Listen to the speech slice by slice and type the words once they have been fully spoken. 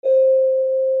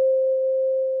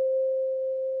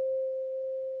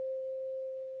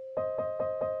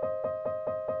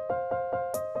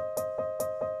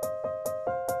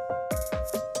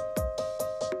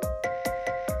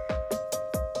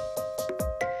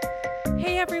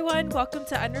Hey everyone, welcome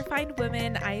to Unrefined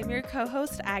Women. I am your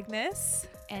co-host Agnes.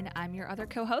 And I'm your other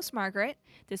co-host, Margaret.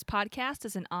 This podcast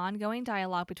is an ongoing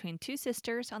dialogue between two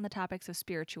sisters on the topics of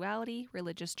spirituality,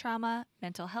 religious trauma,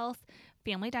 mental health,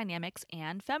 family dynamics,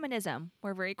 and feminism.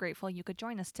 We're very grateful you could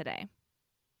join us today.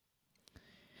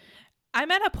 I'm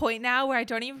at a point now where I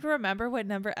don't even remember what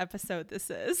number episode this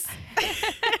is.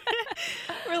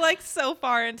 We're like so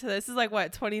far into this. This is like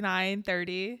what, 29,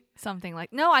 30? Something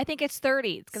like, no, I think it's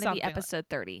 30. It's going to be Something episode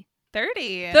 30.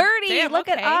 30? 30! Damn, Look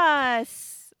okay. at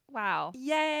us. Wow.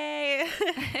 Yay.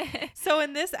 So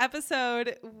in this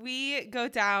episode, we go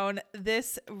down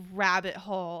this rabbit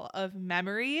hole of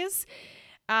memories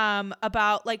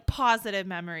about like positive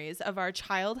memories of our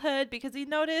childhood, because we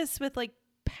notice with like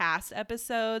past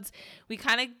episodes, we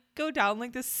kind of go down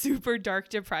like this super dark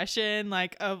depression,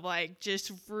 like of like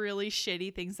just really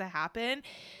shitty things that happen.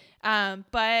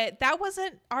 But that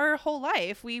wasn't our whole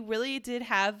life. We really did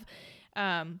have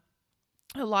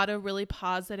a lot of really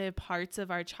positive parts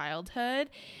of our childhood.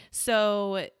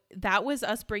 So that was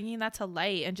us bringing that to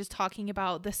light and just talking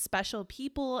about the special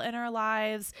people in our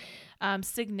lives,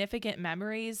 significant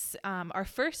memories, our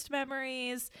first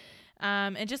memories,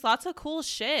 and just lots of cool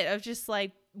shit of just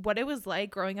like what it was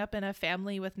like growing up in a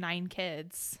family with 9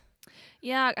 kids.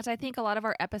 Yeah, because I think a lot of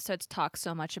our episodes talk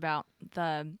so much about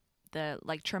the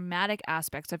like traumatic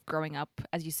aspects of growing up,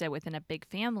 as you said, within a big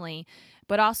family,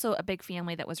 but also a big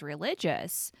family that was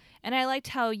religious. And I liked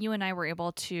how you and I were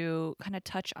able to kind of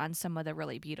touch on some of the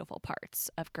really beautiful parts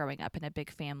of growing up in a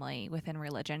big family within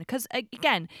religion. Because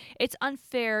again, it's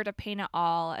unfair to paint it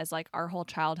all as like our whole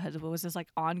childhood was this like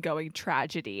ongoing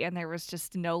tragedy and there was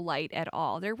just no light at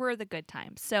all. There were the good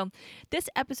times. So this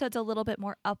episode's a little bit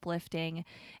more uplifting,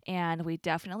 and we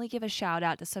definitely give a shout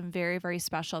out to some very, very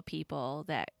special people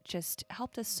that just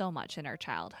helped us so much in our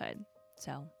childhood.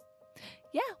 So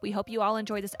yeah, we hope you all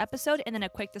enjoyed this episode. And then a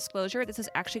quick disclosure, this is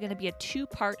actually going to be a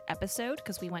 2-part episode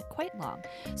because we went quite long.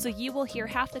 So you will hear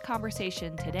half the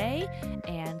conversation today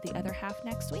and the other half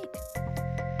next week.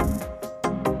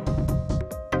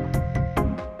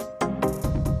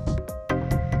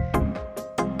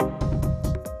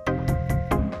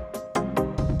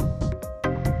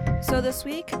 So this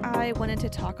week, I wanted to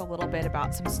talk a little bit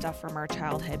about some stuff from our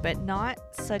childhood, but not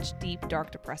such deep,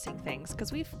 dark, depressing things,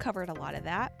 because we've covered a lot of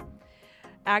that.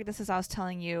 Agnes, as I was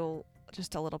telling you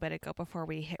just a little bit ago before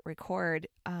we hit record,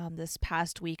 this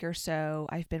past week or so,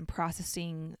 I've been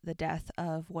processing the death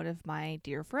of one of my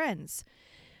dear friends.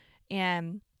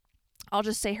 And I'll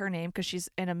just say her name because she's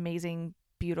an amazing,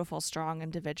 beautiful, strong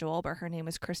individual, but her name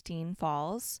is Christine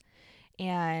Falls.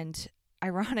 And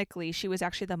ironically, she was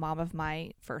actually the mom of my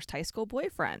first high school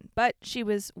boyfriend, but she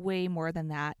was way more than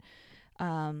that.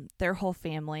 Their whole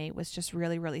family was just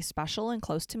really, really special and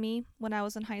close to me when I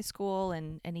was in high school.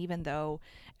 And even though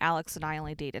Alex and I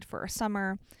only dated for a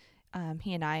summer,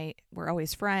 he and I were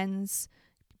always friends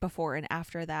before and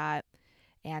after that.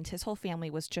 And his whole family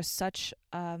was just such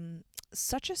a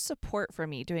support for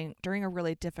me during a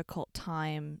really difficult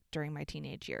time during my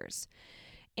teenage years.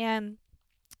 And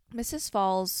Mrs.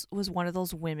 Falls was one of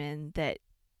those women that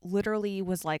literally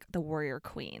was like the warrior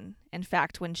queen. In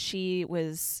fact, when she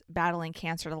was battling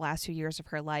cancer the last few years of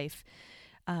her life,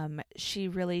 she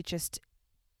really just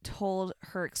told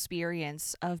her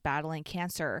experience of battling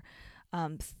cancer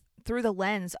through the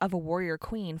lens of a warrior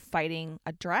queen fighting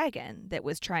a dragon that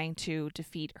was trying to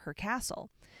defeat her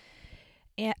castle.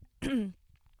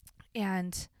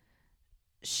 And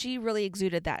she really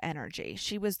exuded that energy.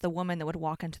 She was the woman that would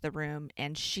walk into the room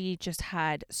and she just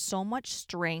had so much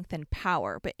strength and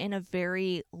power, but in a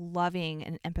very loving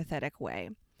and empathetic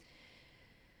way.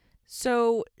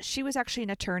 So she was actually an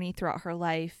attorney throughout her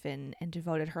life and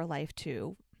devoted her life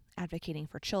to advocating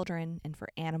for children and for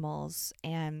animals.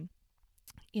 And,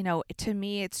 you know, to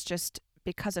me, it's just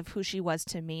because of who she was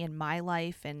to me in my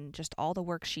life and just all the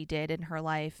work she did in her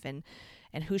life and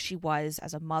who she was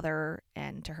as a mother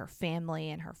and to her family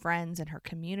and her friends and her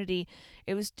community.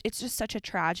 It's just such a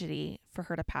tragedy for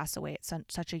her to pass away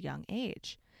at such a young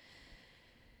age.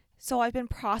 So I've been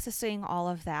processing all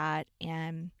of that,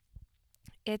 and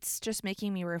it's just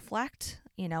making me reflect,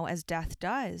 you know, as death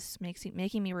does,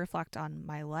 making me reflect on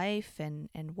my life and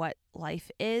what life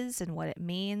is and what it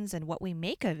means and what we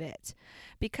make of it.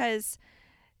 Because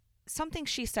something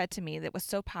she said to me that was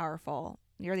so powerful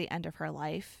near the end of her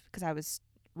life, because I was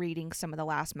reading some of the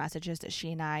last messages that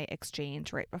she and I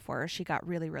exchanged right before she got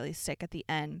really, really sick at the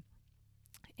end.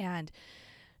 And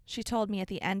she told me, at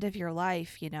the end of your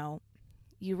life, you know,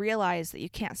 you realize that you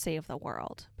can't save the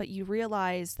world, but you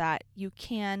realize that you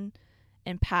can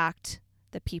impact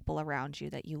the people around you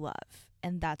that you love,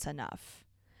 and that's enough.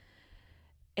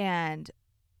 And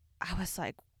I was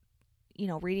like,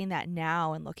 reading that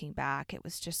now and looking back, it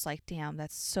was just like, damn,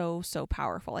 that's so, so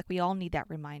powerful. Like we all need that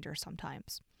reminder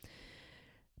sometimes.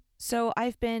 So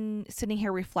I've been sitting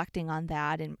here reflecting on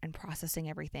that and processing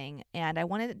everything. And I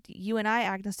wanted you and I,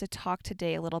 Agnes, to talk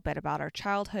today a little bit about our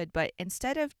childhood. But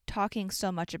instead of talking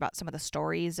so much about some of the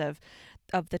stories of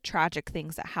the tragic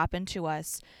things that happened to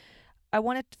us, I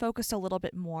want to focus a little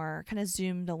bit more, kind of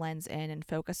zoom the lens in and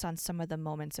focus on some of the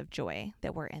moments of joy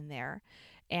that were in there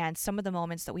and some of the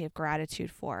moments that we have gratitude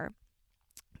for.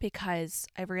 Because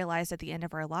I realized at the end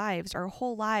of our lives, our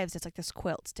whole lives, it's like this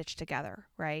quilt stitched together,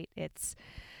 right? It's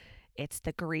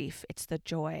the grief, it's the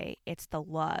joy, it's the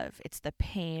love, it's the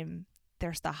pain.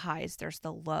 There's the highs, there's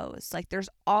the lows. Like there's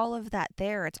all of that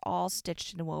there. It's all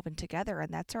stitched and woven together,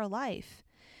 and that's our life.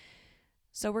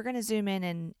 So we're going to zoom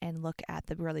in and look at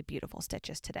the really beautiful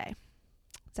stitches today.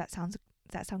 Does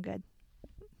that sound good?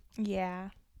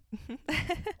 Yeah.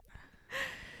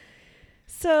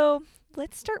 So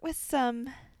let's start with some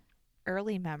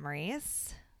early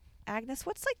memories. Agnes,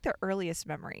 what's like the earliest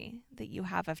memory that you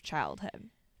have of childhood?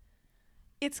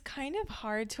 It's kind of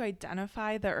hard to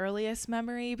identify the earliest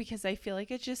memory because I feel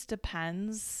like it just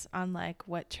depends on like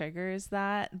what triggers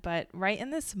that. But right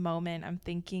in this moment, I'm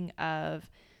thinking of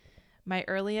my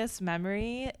earliest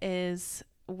memory is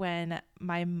when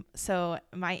my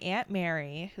Aunt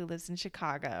Mary, who lives in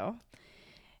Chicago,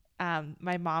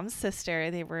 my mom's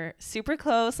sister, they were super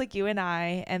close, like you and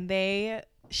I, and they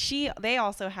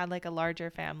also had like a larger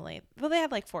family. Well, they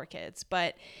had like 4 kids,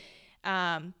 but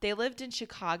they lived in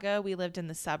Chicago. We lived in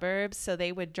the suburbs, so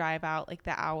they would drive out like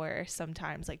the hour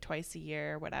sometimes, like twice a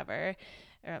year or whatever.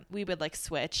 We would like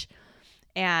switch.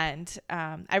 And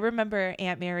I remember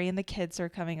Aunt Mary and the kids were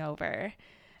coming over.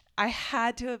 I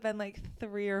had to have been like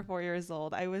 3 or 4 years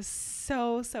old. I was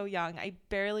so young. I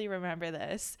barely remember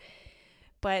this.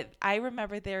 But I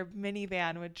remember their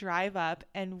minivan would drive up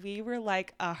and we were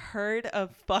like a herd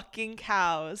of fucking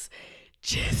cows.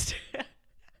 Just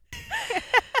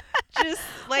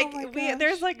like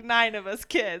there's like 9 of us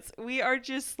kids. We are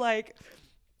just like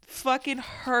fucking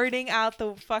herding out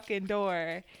the fucking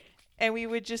door. And we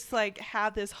would just like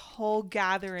have this whole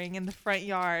gathering in the front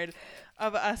yard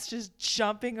of us just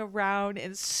jumping around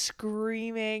and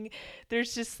screaming.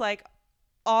 There's just like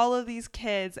all of these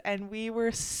kids, and we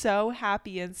were so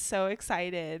happy and so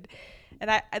excited.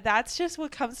 And that's just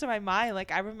what comes to my mind.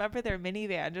 Like I remember their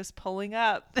minivan just pulling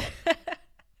up.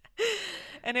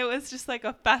 And it was just like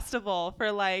a festival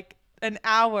for like an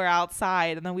hour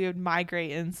outside, and then we would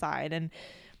migrate inside, and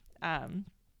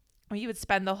we would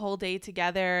spend the whole day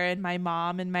together, and my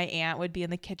mom and my aunt would be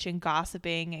in the kitchen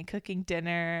gossiping and cooking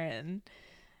dinner. And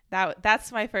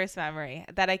that's my first memory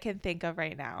that I can think of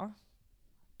right now.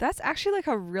 That's actually like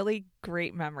a really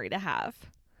great memory to have.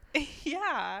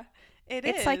 Yeah,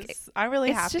 it's is. Like, I'm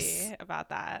really happy about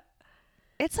that.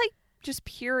 It's like just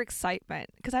pure excitement,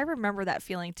 because I remember that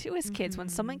feeling too as kids when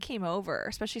someone came over,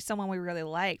 especially someone we really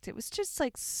liked. It was just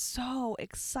like so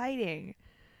exciting.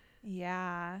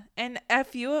 Yeah. And a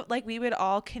few, like we would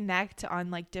all connect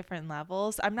on like different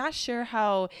levels. I'm not sure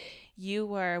how you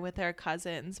were with our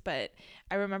cousins, but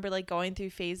I remember like going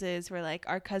through phases where like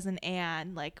our cousin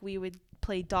Anne, like we would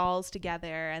play dolls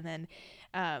together, and then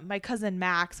my cousin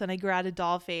Max, when I grew out of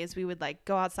doll phase, we would like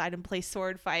go outside and play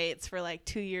sword fights for like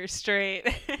 2 years straight.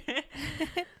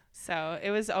 So it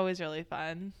was always really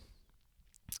fun.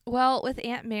 Well, with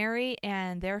Aunt Mary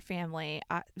and their family,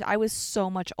 I was so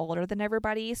much older than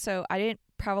everybody, so I didn't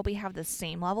probably have the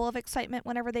same level of excitement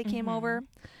whenever they came over.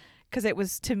 Because it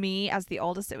was, to me, as the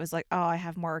oldest, it was like, oh, I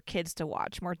have more kids to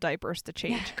watch, more diapers to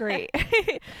change. Great.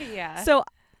 Yeah. So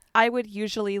I would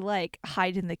usually like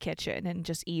hide in the kitchen and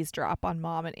just eavesdrop on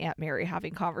Mom and Aunt Mary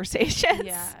having conversations.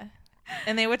 Yeah.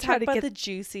 And they would talk about the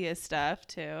juiciest stuff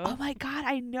too. Oh my God,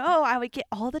 I know. I would get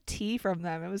all the tea from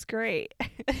them. It was great.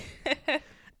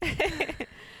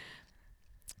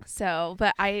 So,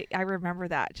 but I remember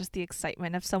that, just the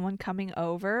excitement of someone coming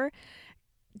over.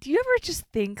 Do you ever just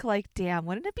think like, damn,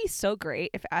 wouldn't it be so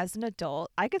great if as an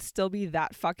adult I could still be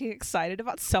that fucking excited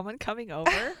about someone coming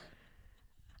over?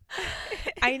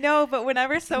 I know, but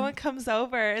whenever someone comes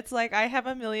over, it's like I have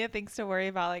a million things to worry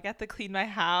about. Like I have to clean my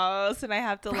house, and I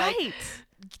have to like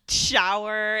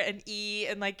shower and eat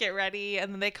and like get ready,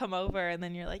 and then they come over, and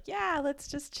then you're like, yeah, let's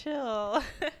just chill.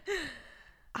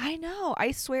 I know.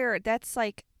 I swear that's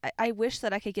like, I wish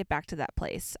that I could get back to that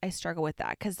place. I struggle with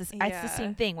that because it's the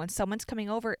same thing. When someone's coming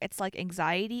over, it's like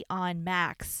anxiety on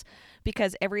max,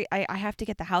 because I have to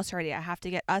get the house ready. I have to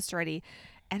get us ready.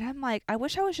 And I'm like, I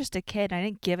wish I was just a kid and I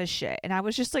didn't give a shit. And I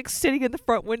was just like sitting in the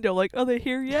front window like, are they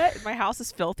here yet? And my house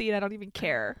is filthy and I don't even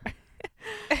care.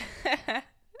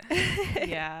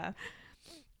 Yeah.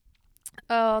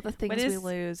 Oh, the things we is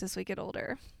lose as we get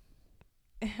older.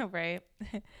 right?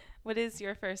 What is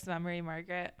your first memory,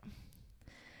 Margaret?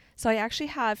 So I actually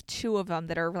have two of them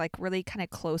that are like really kind of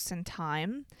close in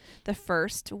time. The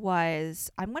first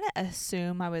was, I'm going to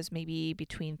assume I was maybe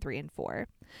between 3 and 4,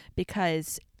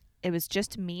 because it was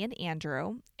just me and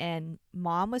Andrew, and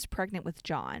mom was pregnant with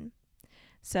John.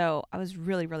 So I was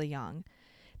really, really young.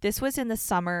 This was in the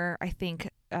summer, I think,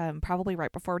 probably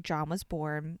right before John was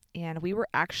born. And we were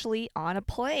actually on a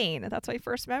plane. That's my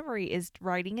first memory, is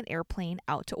riding an airplane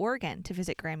out to Oregon to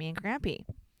visit Grammy and Grampy.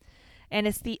 And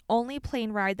it's the only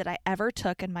plane ride that I ever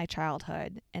took in my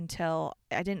childhood, until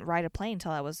I didn't ride a plane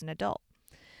until I was an adult.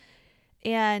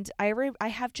 And I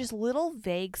have just little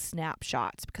vague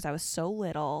snapshots, because I was so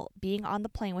little, being on the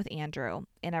plane with Andrew.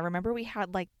 And I remember we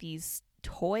had like these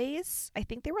toys. I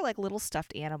think they were like little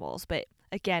stuffed animals, but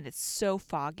again, it's so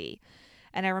foggy.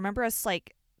 And I remember us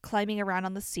like climbing around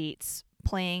on the seats,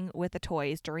 playing with the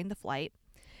toys during the flight.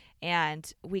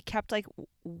 And we kept like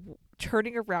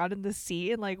turning around in the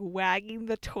seat and like wagging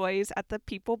the toys at the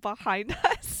people behind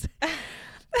us.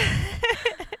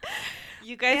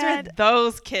 You guys were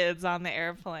those kids on the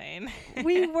airplane.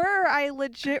 We were. I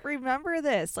legit remember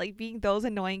this, like being those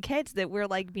annoying kids that were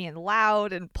like being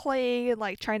loud and playing and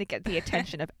like trying to get the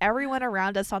attention of everyone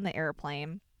around us on the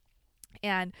airplane.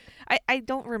 And I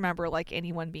don't remember like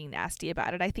anyone being nasty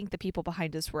about it. I think the people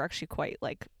behind us were actually quite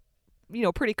like,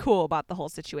 pretty cool about the whole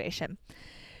situation.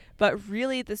 But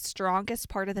really, the strongest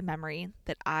part of the memory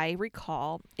that I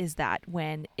recall is that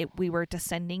when we were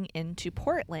descending into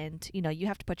Portland, you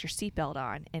have to put your seatbelt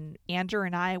on. And Andrew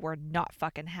and I were not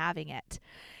fucking having it.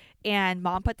 And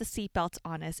mom put the seatbelts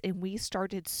on us, and we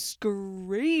started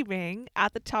screaming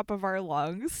at the top of our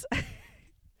lungs.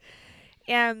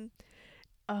 And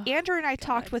Andrew and I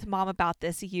talked with mom about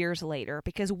this years later,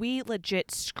 because we legit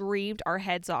screamed our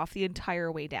heads off the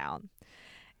entire way down.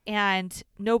 And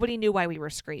nobody knew why we were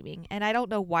screaming. And I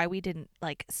don't know why we didn't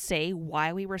like say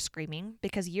why we were screaming,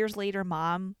 because years later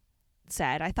mom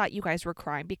said, I thought you guys were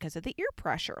crying because of the ear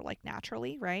pressure, like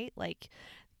naturally, right? Like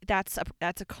that's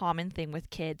a common thing with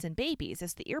kids and babies,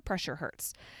 is the ear pressure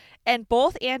hurts. And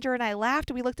both Andrew and I laughed,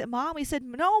 and we looked at mom. We said,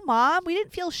 no, mom, we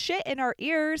didn't feel shit in our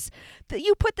ears. That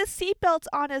you put the seatbelts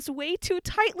on us way too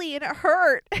tightly and it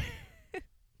hurt.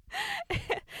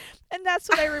 And that's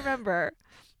what I remember.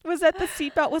 Was that the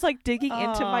seatbelt was like digging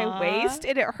into my waist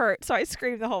and it hurt. So I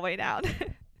screamed the whole way down.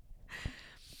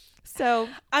 So,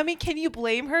 I mean, can you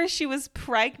blame her? She was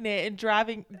pregnant and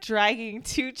dragging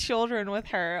 2 children with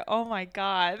her. Oh my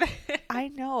God. I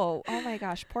know. Oh my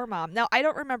gosh. Poor mom. Now, I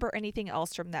don't remember anything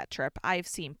else from that trip. I've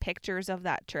seen pictures of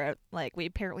that trip. Like, we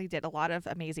apparently did a lot of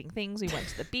amazing things. We went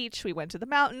to the beach. We went to the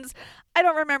mountains. I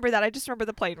don't remember that. I just remember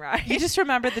the plane ride. You just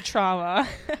remember the trauma.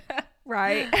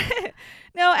 Right.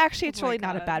 No, actually, it's really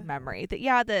not a bad memory.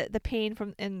 The pain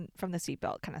from the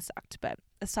seatbelt kind of sucked. But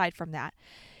aside from that,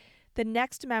 the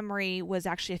next memory was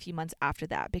actually a few months after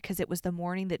that, because it was the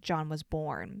morning that John was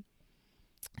born.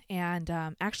 And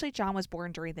actually, John was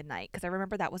born during the night, because I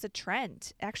remember that was a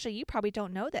trend. Actually, you probably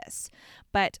don't know this,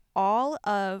 but all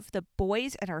of the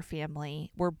boys in our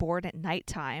family were born at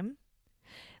nighttime,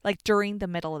 like during the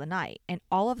middle of the night. And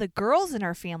all of the girls in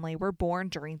our family were born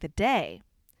during the day.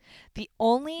 The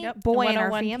only boy in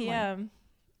our family. PM.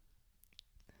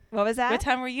 What was that? What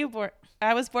time were you born?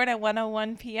 I was born at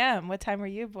 1:01 p.m. What time were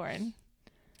you born?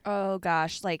 Oh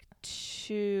gosh, like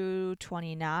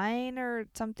 2:29 or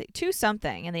something, 2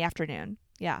 something in the afternoon.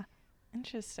 Yeah.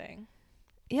 Interesting.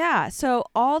 Yeah, so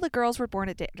all the girls were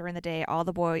born during the day. All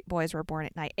the boys were born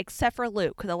at night, except for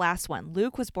Luke, the last one.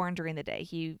 Luke was born during the day.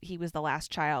 He was the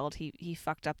last child. He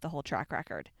fucked up the whole track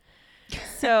record.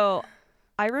 So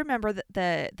I remember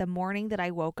the morning that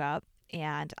I woke up,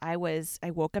 and I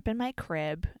woke up in my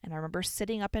crib, and I remember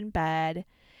sitting up in bed,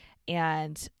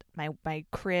 and my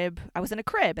crib, I was in a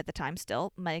crib at the time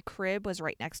still. My crib was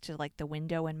right next to like the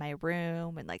window in my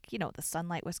room, and like, the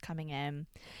sunlight was coming in,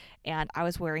 and I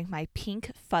was wearing my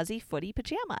pink fuzzy footy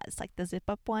pajamas, like the zip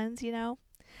up ones,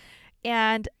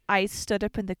 And I stood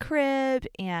up in the crib,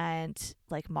 and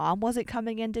like mom wasn't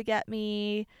coming in to get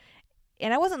me.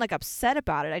 And I wasn't like upset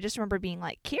about it. I just remember being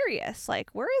like curious,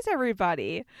 like, where is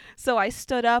everybody? So I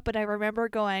stood up, and I remember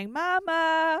going,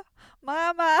 Mama,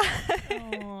 Mama.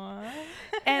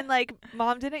 And like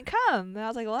mom didn't come. And I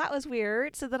was like, well, that was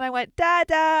weird. So then I went,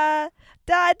 Dada,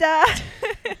 Dada.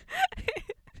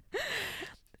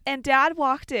 And Dad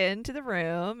walked into the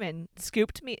room and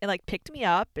scooped me and like picked me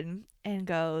up and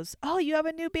goes, oh, you have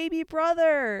a new baby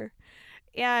brother.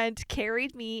 And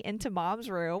carried me into mom's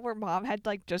room where mom had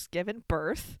like just given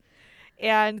birth.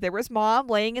 And there was mom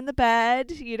laying in the bed,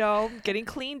 getting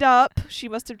cleaned up. She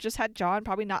must have just had John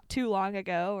probably not too long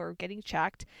ago, or getting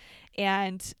checked.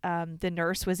 And the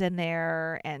nurse was in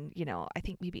there, and I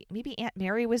think maybe Aunt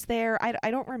Mary was there.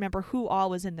 I don't remember who all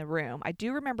was in the room. I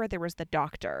do remember there was the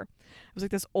doctor. It was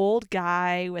like this old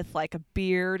guy with like a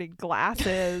beard and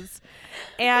glasses,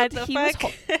 and What the he was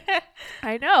fuck?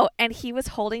 I know, and he was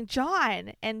holding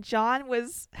John, and John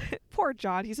was poor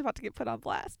John. He's about to get put on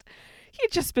blast. He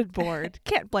had just been born.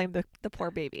 Can't blame the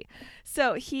poor baby.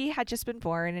 So he had just been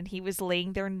born, and he was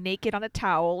laying there naked on a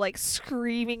towel, like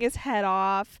screaming his head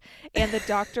off. And the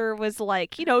doctor was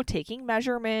like, taking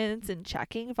measurements and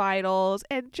checking vitals.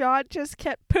 And John just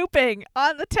kept pooping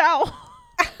on the towel.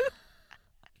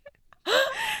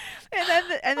 And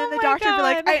then the doctor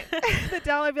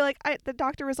would be like, the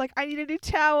doctor was like, I need a new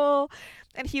towel.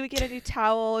 And he would get a new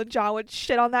towel, and John would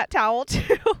shit on that towel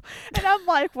too. And I'm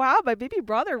like, wow, my baby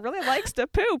brother really likes to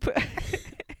poop.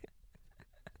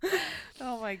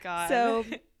 Oh my God. So,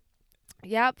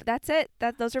 yep, that's it.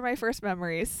 Those are my first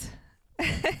memories.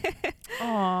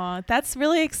 Oh, that's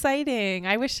really exciting.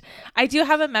 I do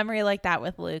have a memory like that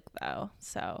with Luke though.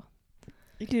 So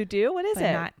You do? What is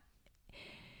it?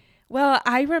 Well,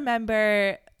 I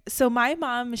remember, so my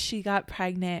mom, she got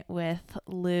pregnant with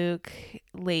Luke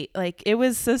late. Like, it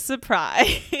was a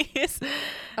surprise.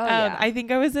 Oh, yeah. I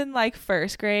think I was in like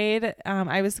first grade.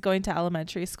 I was going to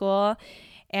elementary school,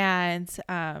 and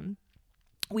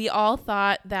we all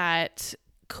thought that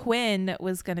Quinn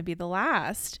was going to be the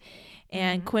last.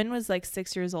 And Quinn was like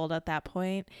 6 years old at that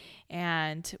point,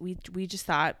 and we just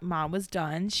thought mom was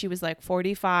done. She was like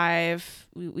 45.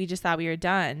 We just thought we were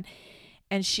done.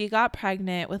 And she got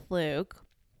pregnant with Luke.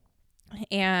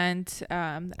 And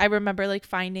I remember like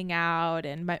finding out,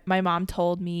 and my mom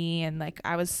told me, and like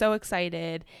I was so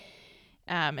excited.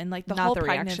 And like the Not whole the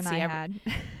pregnancy reaction I had.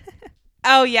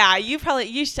 Oh yeah,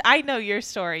 I know your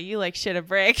story. You like shit a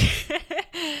brick.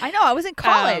 I know. I was in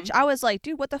college. I was like,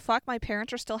 dude, what the fuck? My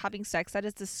parents are still having sex. That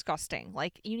is disgusting.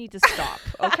 Like, you need to stop.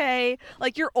 Okay?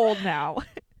 Like, you're old now.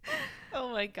 Oh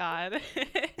my God.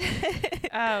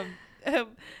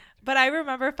 But I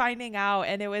remember finding out,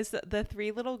 and it was the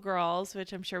three little girls,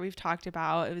 which I'm sure we've talked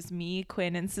about. It was me,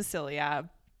 Quinn, and Cecilia.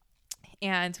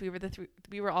 And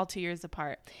we were all 2 years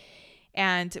apart.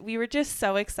 And we were just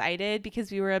so excited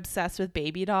because we were obsessed with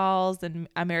baby dolls and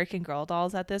American Girl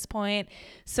dolls at this point.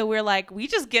 So we're like, we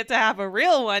just get to have a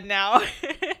real one now.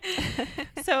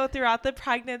 So throughout the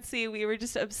pregnancy, we were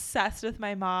just obsessed with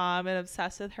my mom and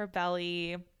obsessed with her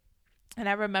belly. And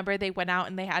I remember they went out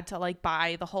and they had to like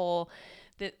buy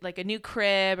like a new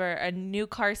crib or a new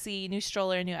car seat, new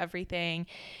stroller, new everything.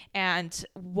 And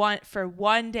for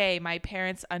one day, my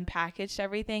parents unpackaged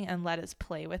everything and let us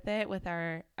play with it with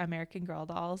our American Girl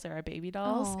dolls or our baby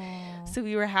dolls. Aww. So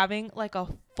we were having like a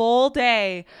full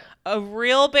day of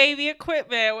real baby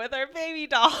equipment with our baby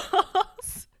dolls.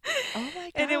 Oh my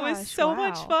gosh. And it was so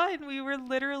much fun. We were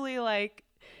literally like,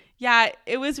 yeah,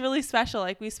 it was really special.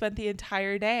 Like, we spent the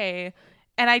entire day,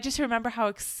 and I just remember how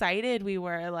excited we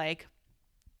were, like,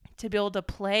 to be able to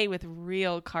play with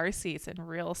real car seats and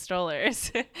real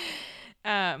strollers.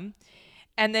 And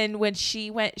then when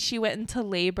she went into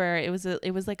labor, it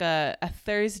was like a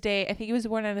Thursday. I think he was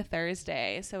born on a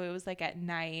Thursday, so it was like at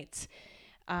night.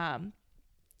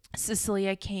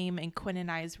 Cecilia came in Quinn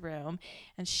and I's room,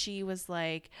 and she was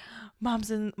like, mom's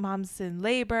in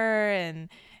labor, and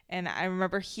I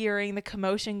remember hearing the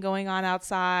commotion going on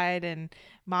outside, and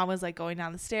mom was like going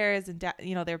down the stairs, and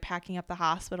they were packing up the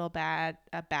hospital bag,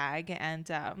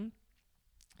 and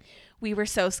we were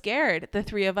so scared, the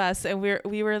three of us, and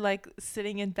we were like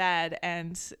sitting in bed,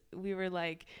 and we were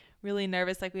like really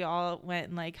nervous. Like, we all went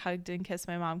and like hugged and kissed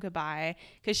my mom goodbye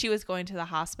because she was going to the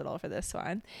hospital for this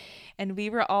one. And we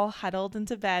were all huddled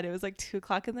into bed. It was like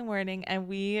 2:00 in the morning, and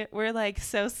we were like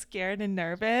so scared and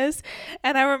nervous.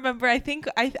 And I remember, I think,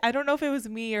 I don't know if it was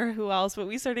me or who else, but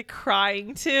we started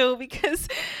crying too because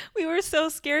we were so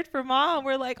scared for mom.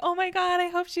 We're like, oh my God, I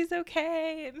hope she's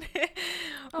okay. And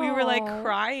we were like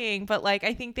crying, but like,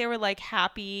 I think they were like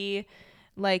happy,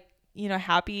 like,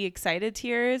 happy, excited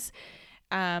tears.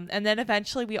 And then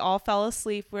eventually we all fell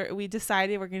asleep. We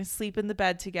decided we're going to sleep in the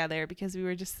bed together because we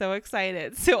were just so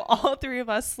excited. So all three of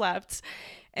us slept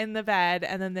in the bed.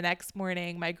 And then the next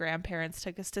morning, my grandparents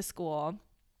took us to school.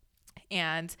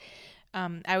 And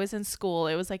I was in school.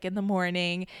 It was like in the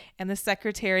morning, and the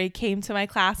secretary came to my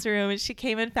classroom, and she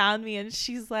came and found me, and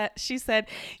she said,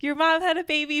 your mom had a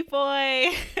baby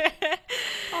boy.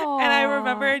 And I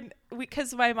remembered,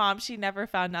 because my mom, she never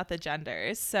found out the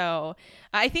genders. So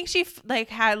I think she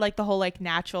had like the whole like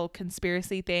natural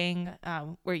conspiracy thing,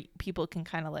 where people can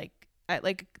kind of like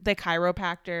the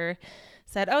chiropractor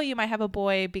said, oh, you might have a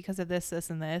boy because of this, this,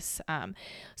 and this.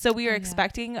 So we were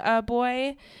expecting a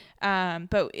boy,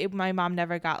 but my mom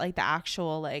never got like the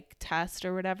actual like test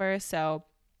or whatever. So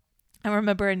I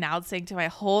remember announcing to my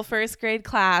whole first grade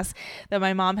class that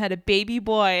my mom had a baby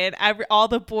boy, and all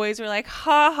the boys were like,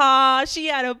 ha ha, she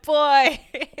had a boy.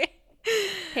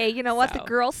 Hey, you know what? The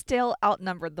girls still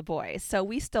outnumbered the boys, so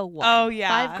we still won. Oh,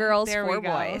 yeah. 5 girls, 4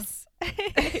 boys.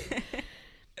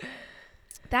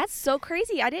 That's so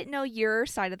crazy. I didn't know your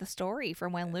side of the story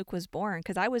from when Luke was born,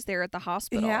 because I was there at the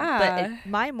hospital. Yeah. But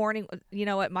my morning, you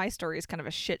know what? My story is kind of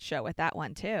a shit show with that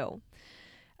one, too.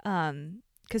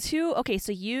 Because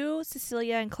so you,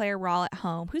 Cecilia, and Claire were all at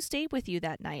home. Who stayed with you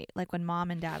that night, like when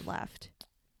Mom and Dad left?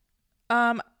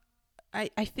 I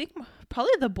think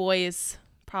probably the boys,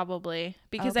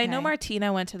 because I know Okay.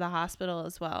 Martina went to the hospital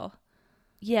as well.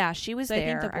 Yeah, she was So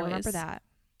there. I think the I remember boys. that.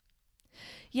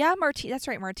 Yeah, that's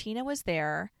right. Martina was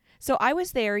there. So I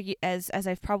was there, as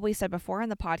I've probably said before on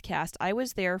the podcast, I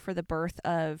was there for the birth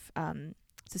of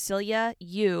Cecilia,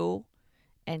 you,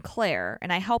 and Claire,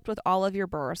 and I helped with all of your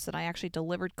births, and I actually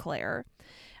delivered Claire.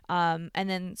 And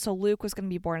then, so Luke was going to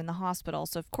be born in the hospital,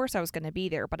 so of course I was going to be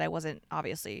there, but I wasn't,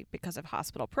 obviously, because of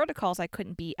hospital protocols, I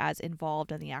couldn't be as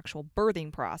involved in the actual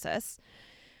birthing process.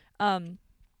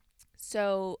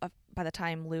 So by the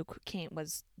time Luke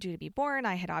was due to be born,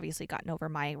 I had obviously gotten over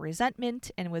my resentment,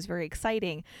 and it was very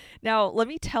exciting. Now, let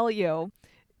me tell you,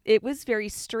 it was very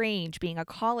strange being a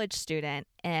college student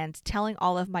and telling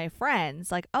all of my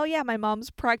friends, like, oh yeah, my mom's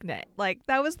pregnant. Like,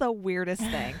 that was the weirdest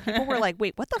thing. People were like,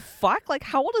 wait, what the fuck? Like,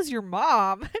 how old is your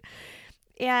mom?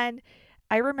 And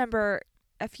I remember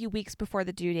a few weeks before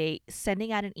the due date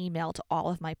sending out an email to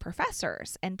all of my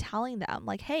professors and telling them,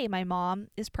 like, hey, my mom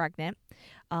is pregnant.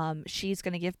 She's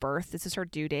going to give birth. This is her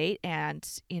due date. And,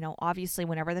 obviously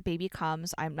whenever the baby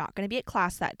comes, I'm not going to be at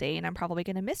class that day, and I'm probably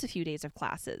going to miss a few days of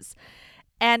classes.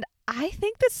 And I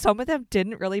think that some of them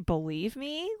didn't really believe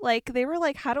me. Like, they were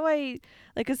like, how do I,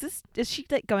 like, is she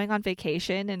like going on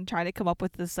vacation and trying to come up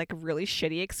with this like really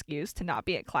shitty excuse to not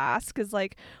be at class? Because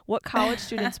like, what college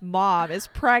student's mom is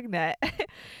pregnant?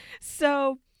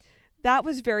 So that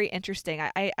was very interesting.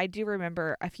 I do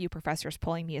remember a few professors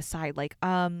pulling me aside, like,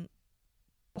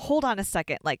 hold on a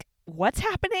second, like, what's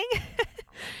happening?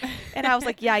 And I was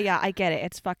like, yeah, I get it.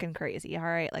 It's fucking crazy. All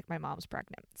right. Like, my mom's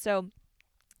pregnant. So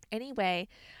anyway,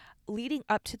 leading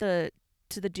up to the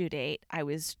due date, I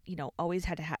was, always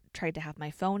had to tried to have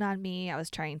my phone on me. I was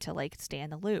trying to like stay in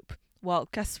the loop. Well,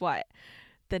 guess what?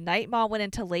 The night Mom went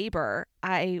into labor,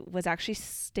 I was actually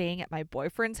staying at my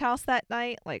boyfriend's house that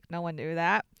night. Like, no one knew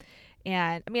that.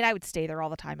 And I mean, I would stay there all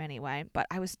the time anyway, but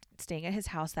I was staying at his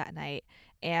house that night,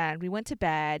 and we went to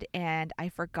bed, and I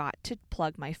forgot to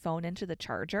plug my phone into the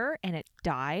charger, and it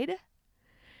died.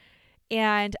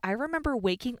 And I remember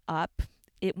waking up.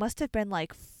 It must have been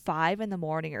like 5 a.m.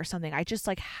 or something. I just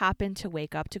like happened to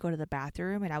wake up to go to the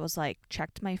bathroom, and I was like,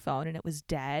 checked my phone, and it was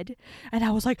dead. And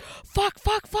I was like, fuck.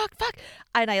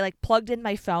 And I like plugged in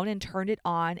my phone and turned it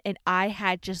on, and I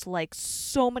had just like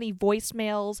so many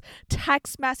voicemails,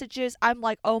 text messages. I'm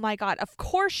like, oh my God, of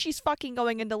course she's fucking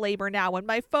going into labor now when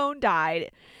my phone died.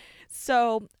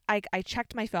 So I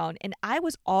checked my phone, and I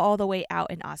was all the way out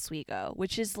in Oswego,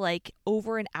 which is like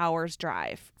over an hour's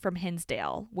drive from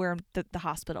Hinsdale, where the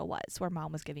hospital was, where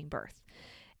Mom was giving birth.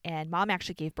 And Mom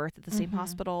actually gave birth at the same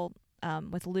hospital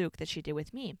with Luke that she did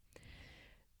with me.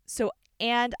 So,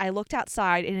 and I looked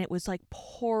outside, and it was like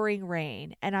pouring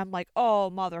rain. And I'm like,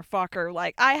 oh, motherfucker,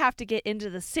 like, I have to get into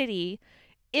the city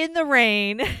in the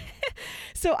rain.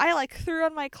 So I like threw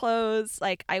on my clothes.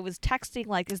 Like, I was texting,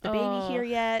 like, is the baby here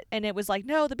yet? And it was like,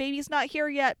 no, the baby's not here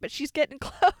yet, but she's getting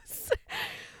close.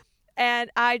 And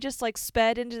I just like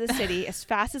sped into the city as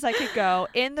fast as I could go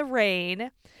in the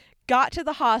rain, got to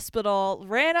the hospital,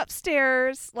 ran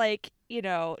upstairs. Like,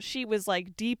 she was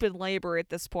like deep in labor at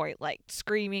this point, like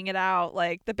screaming it out,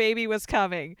 like the baby was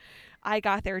coming. I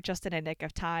got there just in a nick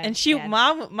of time. And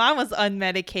mom was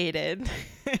unmedicated.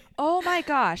 Oh my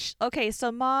gosh. Okay,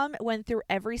 so Mom went through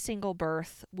every single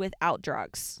birth without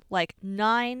drugs. Like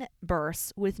 9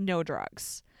 births with no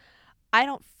drugs. I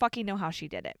don't fucking know how she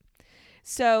did it.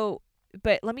 So,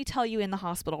 but let me tell you, in the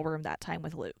hospital room that time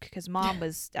with Luke, because Mom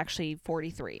was actually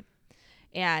 43.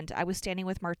 And I was standing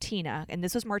with Martina, and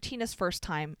this was Martina's first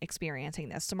time experiencing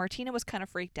this. So Martina was kind of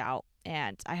freaked out,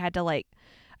 and I had to like,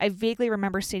 I vaguely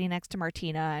remember sitting next to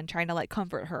Martina and trying to like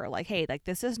comfort her, like, hey, like,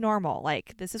 this is normal.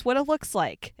 Like, this is what it looks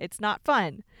like. It's not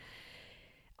fun.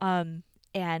 And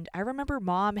I remember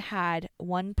Mom had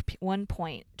one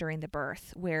point during the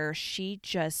birth where she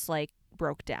just like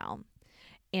broke down,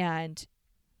 and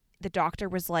the doctor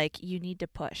was like, you need to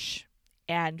push.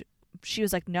 And she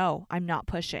was like, no, I'm not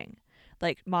pushing.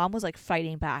 Like mom was like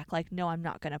fighting back, like, no, I'm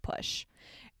not going to push.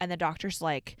 And the doctor's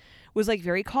like, was like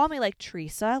very calmly like,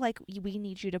 Teresa, like we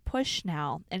need you to push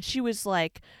now. And she was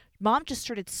like, mom just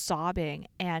started sobbing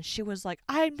and she was like,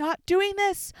 I'm not doing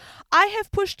this. I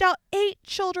have pushed out 8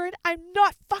 children. I'm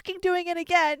not fucking doing it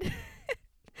again.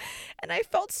 And I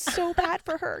felt so bad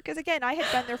for her because, again, I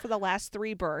had been there for the last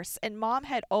 3 births and mom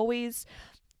had always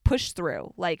pushed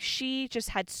through. Like she just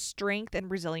had strength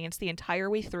and resilience the entire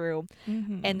way through.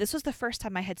 And this was the first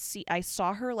time I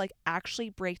saw her like actually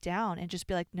break down and just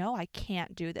be like, no, I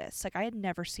can't do this. Like I had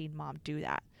never seen mom do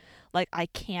that. Like I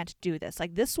can't do this.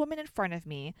 Like this woman in front of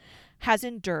me has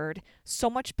endured so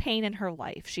much pain in her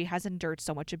life. She has endured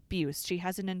so much abuse. She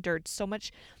hasn't endured so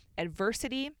much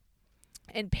adversity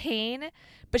and pain,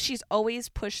 but she's always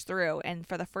pushed through. And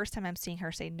for the first time I'm seeing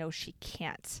her say, no, she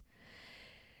can't.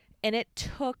 And it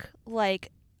took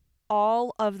like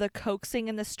all of the coaxing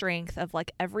and the strength of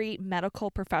like every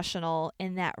medical professional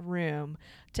in that room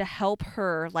to help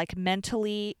her like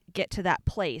mentally get to that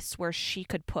place where she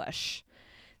could push.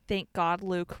 Thank God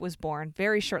Luke was born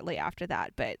very shortly after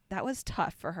that, but that was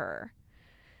tough for her.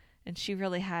 And she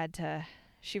really had to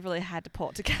pull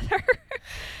it together.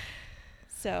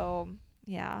 So,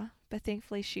 yeah, but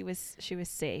thankfully she was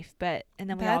safe. But and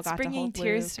then we all got to hold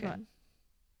tears Luke.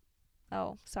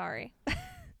 Oh, sorry.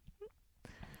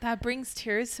 That brings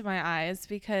tears to my eyes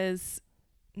because,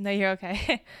 no, you're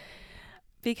okay.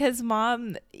 Because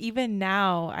mom, even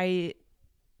now,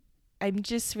 I'm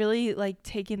just really like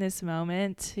taking this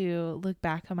moment to look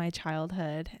back on my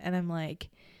childhood, and I'm like,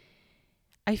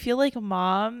 I feel like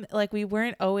mom, like we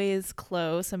weren't always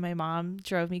close, and my mom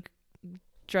drove me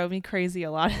crazy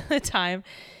a lot of the time,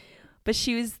 but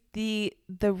she was the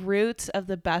root of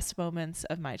the best moments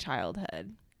of my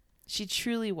childhood. She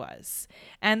truly was.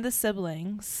 And the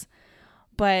siblings.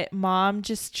 But mom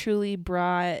just truly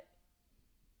brought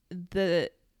there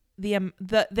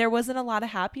wasn't a lot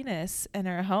of happiness in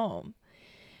our home.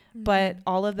 Mm-hmm. But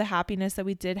all of the happiness that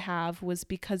we did have was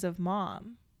because of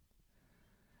mom.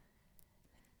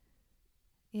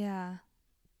 Yeah.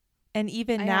 And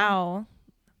even now,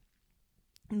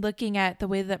 looking at the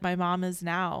way that my mom is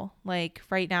now, like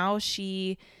right now,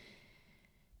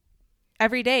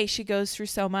 every day she goes through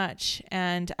so much,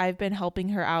 and I've been helping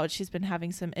her out. She's been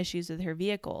having some issues with her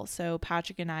vehicle. So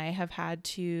Patrick and I have had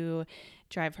to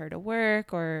drive her to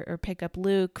work or pick up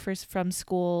Luke from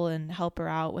school and help her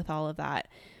out with all of that.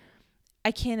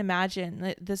 I can't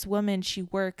imagine this woman. She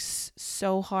works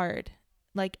so hard.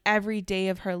 Like every day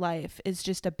of her life is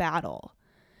just a battle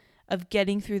of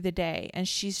getting through the day. And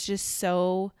she's just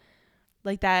so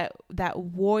like that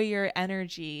warrior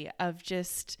energy of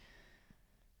just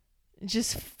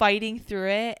fighting through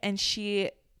it. And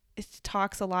she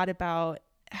talks a lot about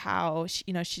how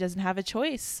she doesn't have a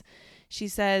choice. She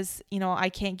says, I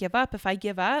can't give up. If I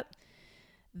give up,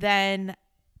 then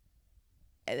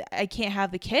I can't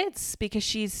have the kids, because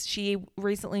she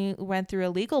recently went through a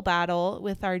legal battle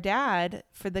with our dad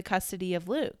for the custody of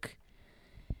Luke.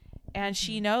 And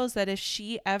she knows that if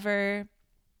she ever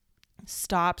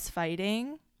stops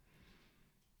fighting,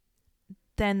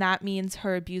 then that means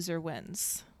her abuser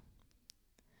wins.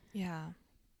 Yeah.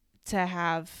 To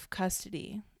have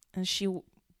custody, and she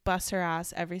busts her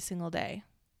ass every single day.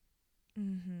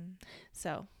 Mm-hmm.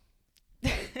 So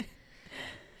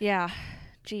yeah,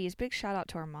 geez, big shout out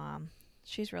to our mom.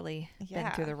 She's really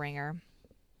been through the ringer.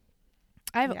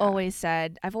 I've always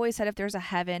said if there's a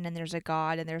heaven and there's a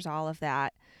God and there's all of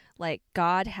that, like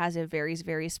God has a very,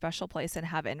 very special place in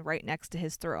heaven right next to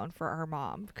his throne for our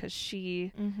mom, because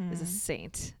she is a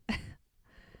saint.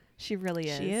 She really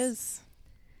is. She is.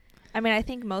 I mean, I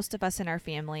think most of us in our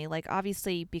family, like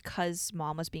obviously because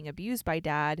mom was being abused by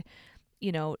dad,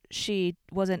 she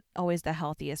wasn't always the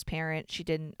healthiest parent. She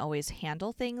didn't always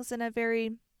handle things in a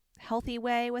very healthy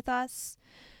way with us.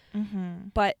 Mm-hmm.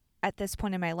 But at this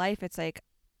point in my life, it's like,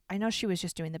 I know she was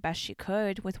just doing the best she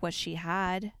could with what she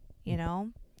had,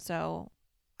 So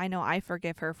I know I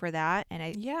forgive her for that.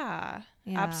 And yeah,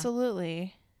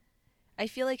 absolutely. I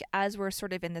feel like as we're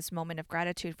sort of in this moment of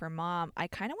gratitude for mom, I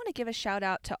kind of want to give a shout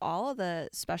out to all of the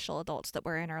special adults that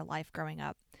were in our life growing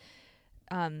up.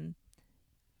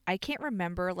 I can't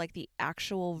remember like the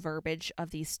actual verbiage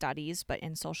of these studies, but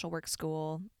in social work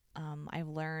school, I've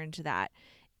learned that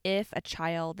if a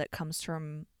child that comes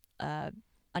from a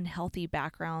unhealthy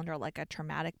background or like a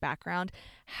traumatic background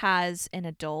has an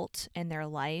adult in their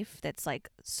life that's like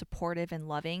supportive and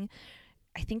loving,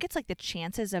 I think it's like the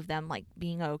chances of them like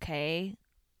being okay,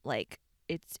 like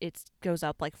it goes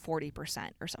up like 40%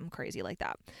 or something crazy like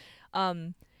that.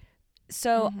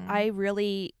 So I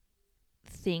really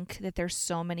think that there's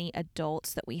so many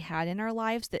adults that we had in our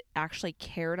lives that actually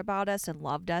cared about us and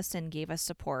loved us and gave us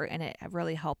support, and it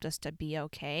really helped us to be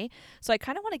okay. So I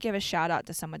kind of want to give a shout out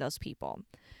to some of those people.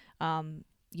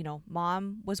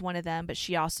 Mom was one of them, but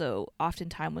she also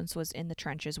oftentimes was in the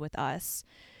trenches with us.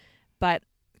 But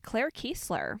Claire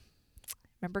Kiesler,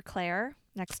 remember Claire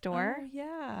next door? Oh,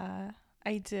 yeah,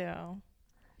 I do.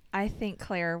 I think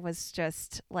Claire was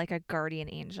just like a guardian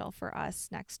angel for us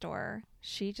next door.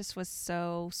 She just was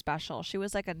so special. She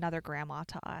was like another grandma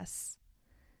to us.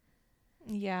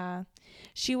 Yeah.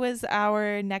 She was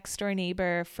our next door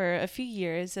neighbor for a few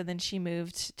years, and then she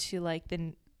moved to like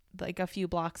a few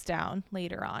blocks down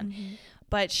later on. Mm-hmm.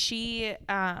 But she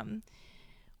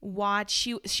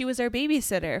she was our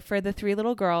babysitter for the 3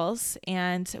 little girls,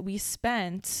 and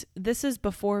this is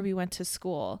before we went to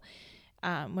school,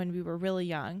 when we were really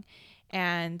young,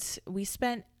 and we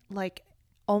spent like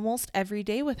almost every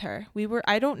day with her.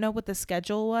 I don't know what the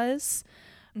schedule was,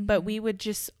 Mm-hmm. but we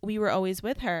were always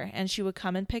with her, and she would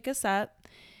come and pick us up,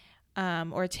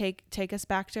 or take us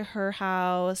back to her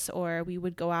house, or we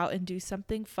would go out and do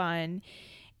something fun.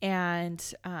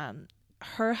 And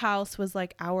her house was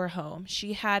like our home.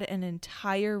 She had an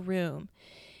entire room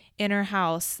in her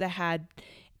house that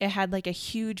had like a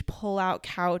huge pull-out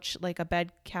couch, like a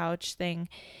bed couch thing,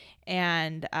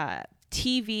 and a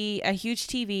huge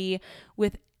TV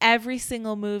with every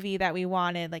single movie that we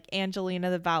wanted, like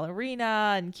Angelina the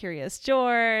Ballerina and Curious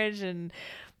George and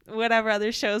whatever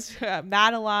other shows,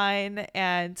 Madeline,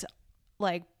 and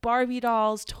like Barbie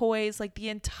dolls, toys. Like the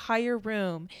entire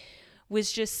room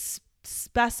was just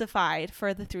specified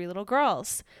for the 3 little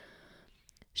girls.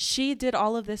 She did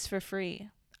all of this for free.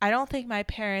 I don't think my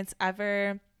parents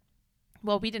ever,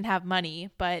 well, we didn't have money,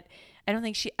 but I don't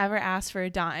think she ever asked for a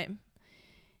dime.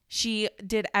 She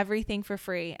did everything for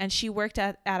free, and she worked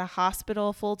at a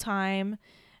hospital full time.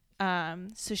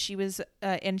 So she was,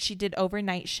 and she did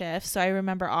overnight shifts. So I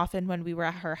remember often when we were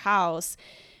at her house,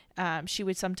 she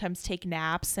would sometimes take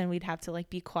naps, and we'd have to like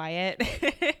be quiet.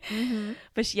 Mm-hmm.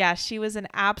 But she was an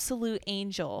absolute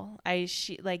angel.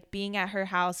 She like being at her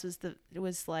house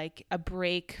was like a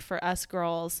break for us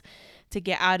girls to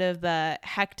get out of the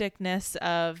hecticness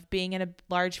of being in a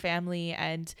large family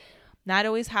and not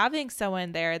always having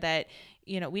someone there that,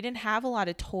 we didn't have a lot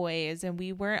of toys, and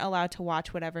we weren't allowed to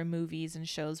watch whatever movies and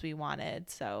shows we wanted.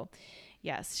 So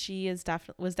yes, she was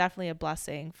definitely a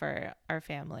blessing for our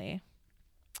family.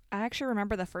 I actually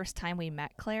remember the first time we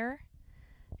met Claire,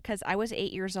 because I was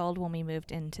 8 years old when we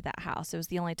moved into that house. It was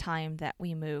the only time that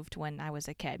we moved when I was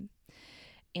a kid.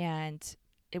 And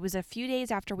it was a few days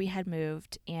after we had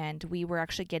moved, and we were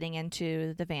actually getting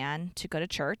into the van to go to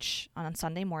church on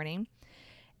Sunday morning.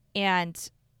 And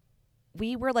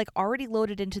we were like already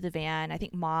loaded into the van. I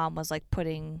think Mom was like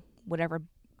putting whatever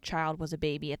child was a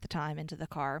baby at the time into the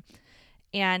car.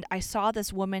 And I saw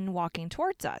this woman walking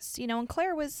towards us, and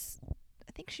Claire was,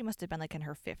 I think she must have been like in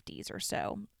her 50s or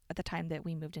so at the time that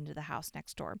we moved into the house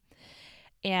next door.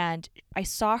 And I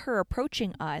saw her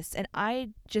approaching us, and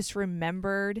I just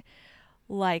remembered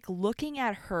like looking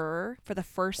at her for the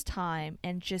first time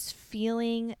and just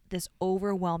feeling this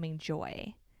overwhelming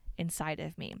joy inside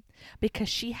of me, because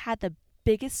she had the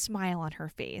biggest smile on her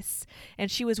face, and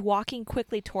she was walking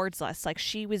quickly towards us like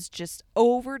she was just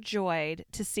overjoyed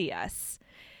to see us.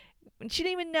 And she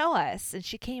didn't even know us, and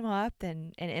she came up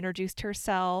and introduced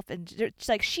herself, and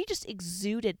like she just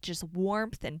exuded just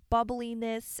warmth and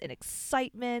bubbliness and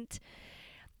excitement.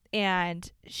 And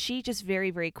she just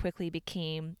very, very quickly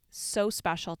became so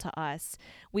special to us.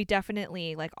 We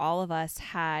definitely, like all of us,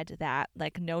 had that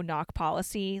like no knock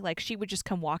policy. Like she would just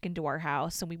come walk into our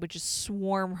house, and we would just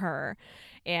swarm her.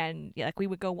 And like we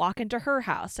would go walk into her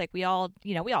house. Like we all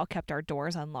kept our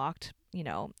doors unlocked,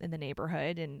 in the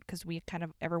neighborhood, and because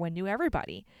everyone knew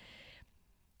everybody.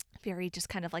 Very just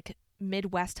kind of like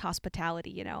Midwest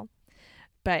hospitality,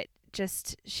 But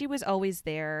just she was always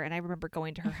there, and I remember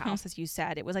going to her house. As you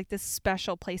said, it was like this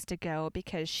special place to go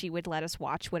because she would let us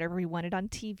watch whatever we wanted on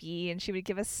TV, and she would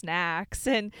give us snacks.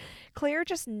 And Claire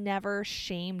just never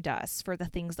shamed us for the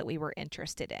things that we were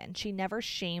interested in. She never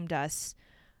shamed us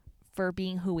for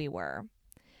being who we were,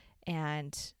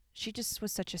 and she just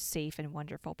was such a safe and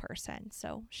wonderful person.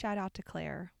 So shout out to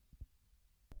Claire.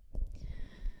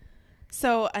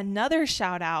 So another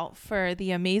shout out for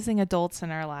the amazing adults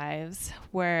in our lives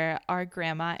were our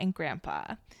grandma and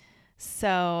grandpa.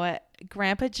 So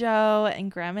Grandpa Joe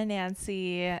and Grandma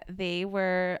Nancy, they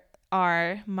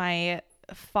are my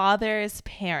father's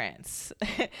parents.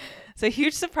 So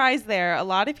huge surprise there. A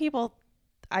lot of people,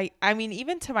 I mean,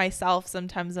 even to myself,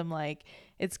 sometimes I'm like,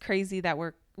 it's crazy that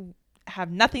we're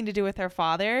have nothing to do with her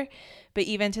father, but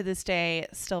even to this day,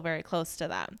 still very close to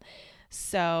them.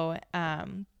 So,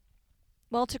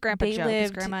 Well, to Grandpa they Joe,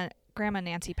 because lived, Grandma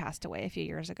Nancy passed away a few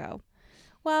years ago.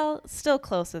 well, still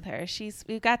close with her.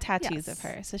 We've got tattoos of Yes.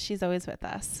 her, so she's always with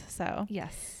us. So,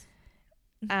 Yes.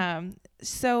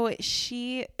 so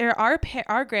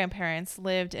our grandparents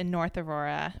lived in North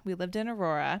Aurora. We lived in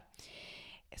Aurora,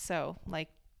 so like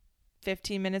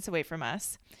 15 minutes away from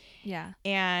us. Yeah.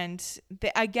 And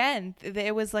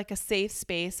it was like a safe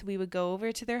space. We would go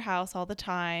over to their house all the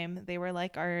time. They were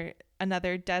like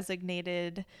another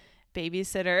designated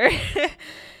babysitter.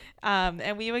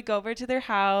 And we would go over to their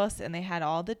house, and they had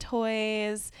all the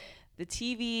toys, the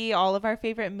TV, all of our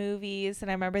favorite movies. And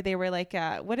I remember they were like,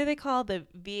 what do they call the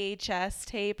VHS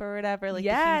tape or whatever? Like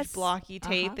the huge blocky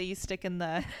tape that you stick in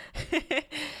the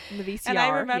The VCR. And I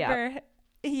remember,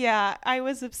 yeah, I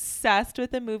was obsessed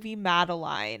with the movie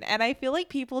Madeline, and I feel like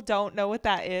people don't know what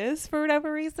that is for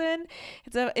whatever reason.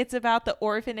 It's about the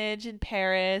orphanage in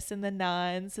Paris and the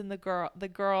nuns and the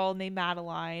girl named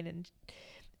Madeline, and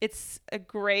it's a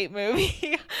great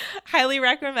movie. Highly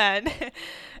recommend.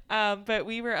 But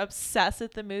we were obsessed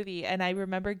with the movie, and I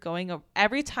remember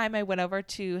every time I went over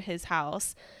to his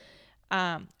house,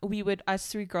 us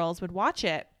three girls would watch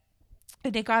it,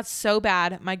 and it got so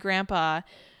bad. My grandpa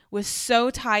was so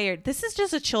tired. This is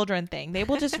just a children thing. They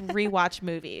will just rewatch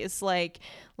movies like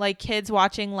kids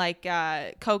watching like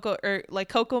Coco or like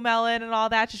Coco Melon and all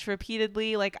that just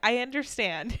repeatedly. Like I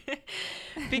understand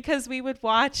because we would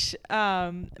watch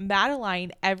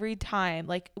Madeline every time.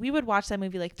 Like we would watch that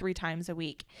movie like 3 times a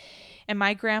week. And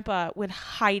my grandpa would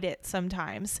hide it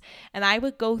sometimes. And I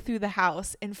would go through the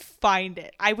house and find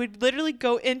it. I would literally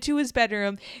go into his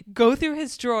bedroom, go through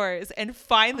his drawers, and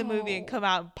find the movie and come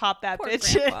out and pop that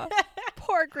bitch in.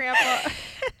 Poor grandpa.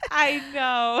 I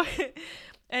know.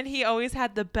 And he always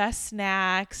had the best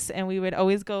snacks. And we would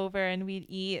always go over and we'd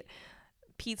eat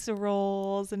pizza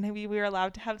rolls, and we were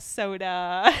allowed to have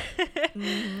soda.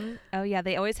 Mm-hmm. Oh yeah,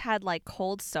 they always had like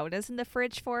cold sodas in the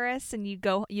fridge for us, and you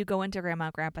go into Grandma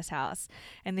and Grandpa's house,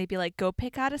 and they'd be like, "Go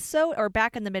pick out a soda," or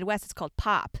back in the Midwest, it's called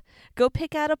pop. Go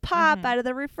pick out a pop out of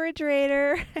the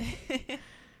refrigerator.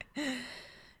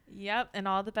 Yep, and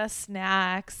all the best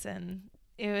snacks, and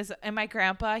my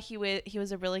grandpa, he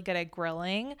was really good at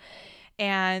grilling.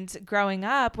 And growing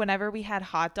up, whenever we had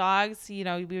hot dogs, we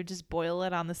would just boil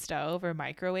it on the stove or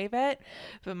microwave it.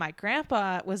 But my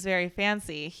grandpa was very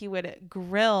fancy. He would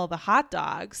grill the hot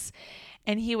dogs,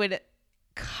 and he would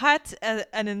cut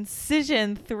an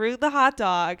incision through the hot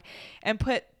dog and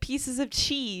put pieces of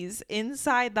cheese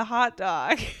inside the hot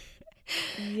dog.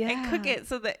 Yeah. And cook it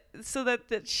so that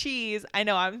the cheese, I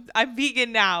know I'm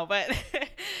vegan now, but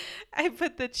I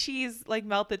put the cheese, like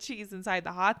melt the cheese inside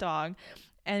the hot dog.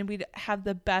 And we'd have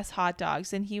the best hot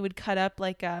dogs, and he would cut up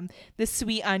like the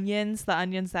sweet onions, the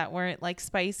onions that weren't like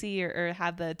spicy or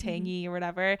had the tangy or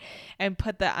whatever, and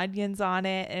put the onions on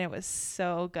it, and it was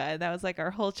so good. That was like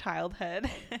our whole childhood.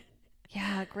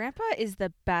 Yeah, Grandpa is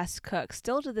the best cook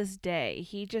still to this day.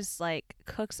 He just like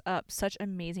cooks up such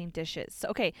amazing dishes. So,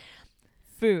 okay,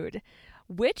 food.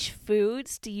 Which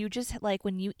foods do you just like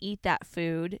when you eat that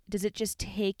food? Does it just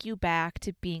take you back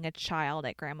to being a child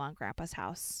at Grandma and Grandpa's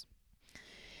house?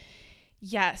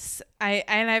 Yes, I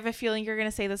have a feeling you're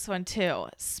gonna say this one too.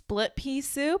 Split pea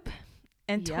soup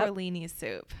and tortellini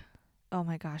soup. Oh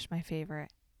my gosh, my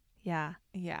favorite. Yeah.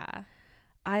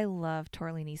 I love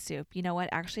tortellini soup. You know what?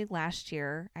 Actually, last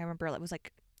year, I remember it was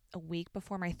like a week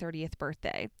before my 30th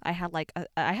birthday. I had like a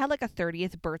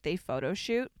 30th birthday photo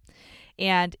shoot,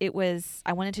 and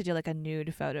I wanted to do like a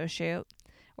nude photo shoot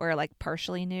or like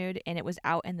partially nude, and it was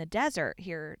out in the desert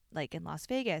here, like in Las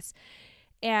Vegas,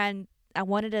 and I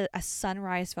wanted a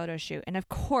sunrise photo shoot. And of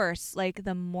course, like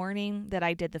the morning that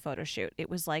I did the photo shoot, it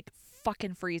was like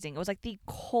fucking freezing. It was like the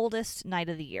coldest night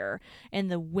of the year,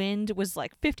 and the wind was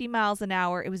like 50 miles an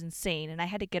hour. It was insane. And I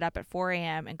had to get up at 4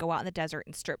 a.m. and go out in the desert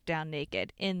and strip down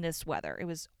naked in this weather. It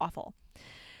was awful.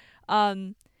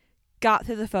 Got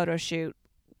through the photo shoot,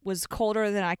 was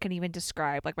colder than I can even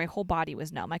describe. Like my whole body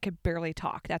was numb. I could barely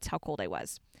talk. That's how cold I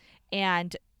was.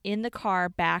 And in the car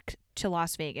back to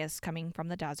Las Vegas, coming from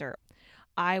the desert,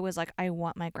 I was like, I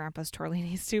want my grandpa's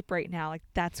tortellini soup right now. Like,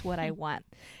 that's what I want.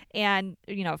 And,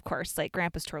 of course, like,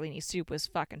 grandpa's tortellini soup was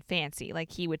fucking fancy.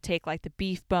 Like, he would take, like, the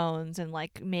beef bones and,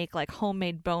 like, make, like,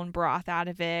 homemade bone broth out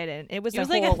of it. And it was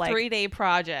like a 3-day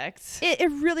project. It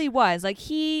really was. Like,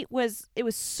 it was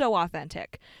so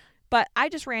authentic. But I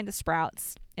just ran to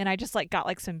Sprouts, and I just, like, got,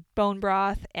 like, some bone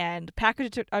broth and a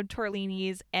package of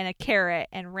tortellinis and a carrot,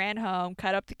 and ran home,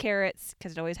 cut up the carrots,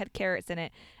 because it always had carrots in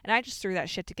it, and I just threw that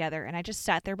shit together, and I just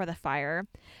sat there by the fire.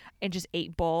 and just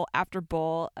ate bowl after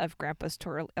bowl of Grandpa's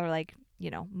or like,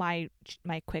 my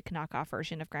quick knockoff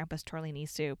version of Grandpa's tortellini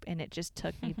soup, and it just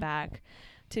took me back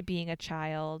to being a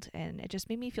child, and it just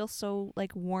made me feel so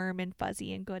like warm and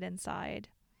fuzzy and good inside.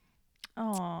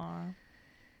 Aww.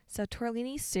 So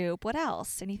tortellini soup. What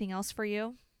else? Anything else for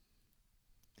you?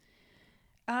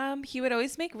 He would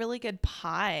always make really good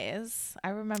pies. I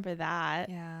remember that.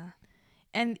 Yeah.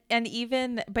 And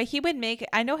even, but he would make,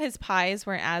 I know his pies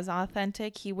weren't as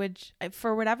authentic. He would,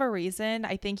 for whatever reason,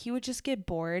 I think he would just get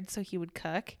bored, so he would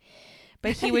cook.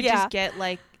 But he would just get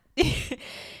like,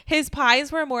 his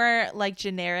pies were more like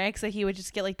generic, so he would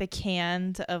just get like the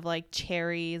canned of like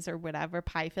cherries or whatever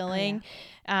pie filling,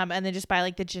 and then just buy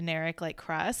like the generic like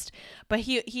crust. But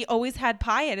he always had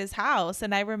pie at his house.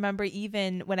 And I remember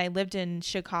even when I lived in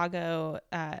Chicago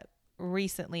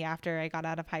recently after I got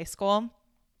out of high school,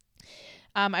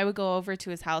 I would go over to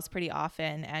his house pretty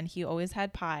often, and he always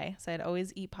had pie. So I'd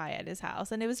always eat pie at his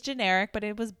house. And it was generic, but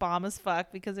it was bomb as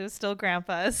fuck because it was still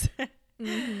Grandpa's.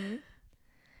 Mm-hmm.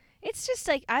 It's just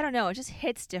like, I don't know, it just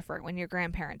hits different when your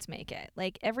grandparents make it.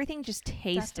 Like everything just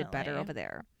tasted better over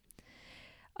there.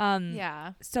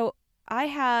 Yeah. So I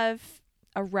have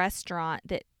a restaurant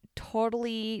that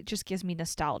totally just gives me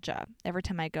nostalgia every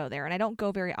time I go there. And I don't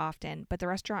go very often, but the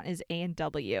restaurant is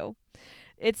A&W.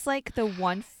 It's like the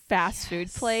one fast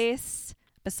food place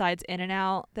besides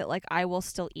In-N-Out that like I will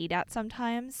still eat at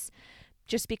sometimes,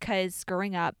 just because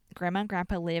growing up, Grandma and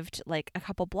Grandpa lived like a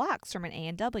couple blocks from an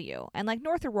A&W. And like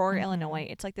North Aurora, Illinois,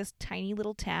 it's like this tiny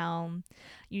little town.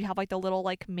 You have like the little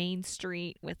like main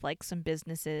street with like some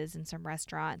businesses and some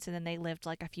restaurants, and then they lived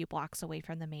like a few blocks away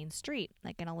from the main street,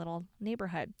 like in a little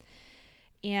neighborhood.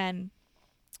 And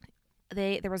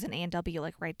there was an A&W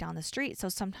like right down the street. So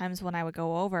sometimes when I would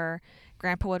go over,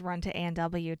 Grandpa would run to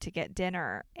A&W to get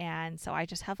dinner. And so I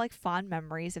just have like fond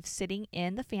memories of sitting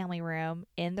in the family room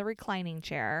in the reclining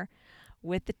chair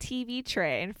with the TV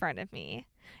tray in front of me,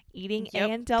 eating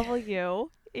A&W,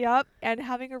 and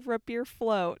having a root beer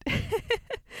float.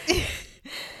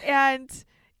 And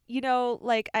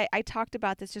like I talked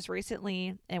about this just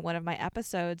recently in one of my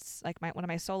episodes, like one of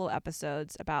my solo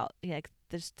episodes about like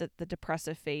the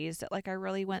depressive phase that like I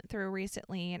really went through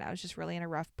recently, and I was just really in a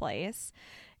rough place.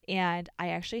 And I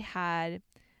actually had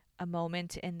a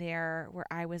moment in there where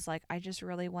I was like, I just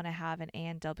really want to have an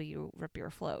A&W root beer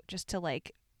float just to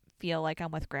like feel like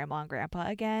I'm with Grandma and Grandpa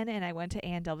again. And I went to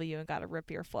A&W and got a root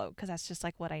beer float because that's just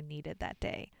like what I needed that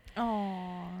day.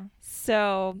 Aww.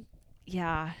 So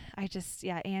yeah,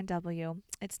 A&W.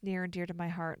 It's near and dear to my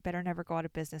heart. Better never go out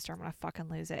of business or I'm going to fucking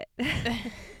lose it.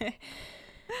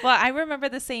 Well, I remember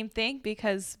the same thing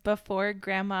because before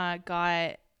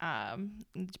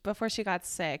she got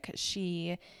sick,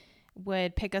 she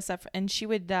would pick us up, and she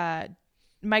would,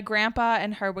 my grandpa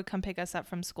and her would come pick us up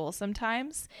from school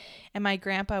sometimes. And my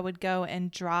grandpa would go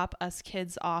and drop us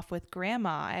kids off with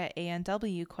Grandma at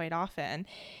A&W quite often.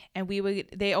 And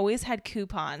they always had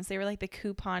coupons. They were like the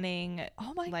couponing,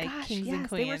 oh my like gosh, kings and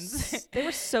queens. They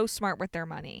were so smart with their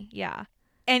money. Yeah.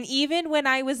 And even when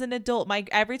I was an adult,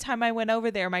 every time I went over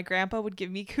there, my grandpa would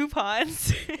give me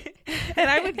coupons and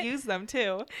I would use them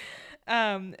too.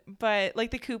 But like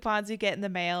the coupons you get in the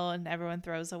mail and everyone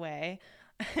throws away.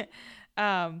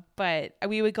 But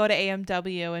we would go to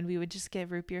A&W and we would just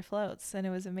get root beer floats, and it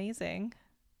was amazing.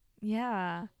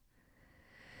 Yeah.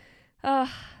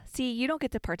 See, you don't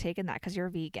get to partake in that because you're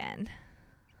vegan.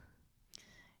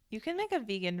 You can make a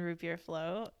vegan root beer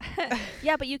float.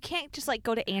 Yeah, but you can't just like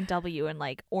go to A&W and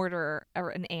like order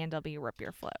an A&W root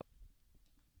beer float.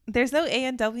 There's no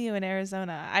A&W in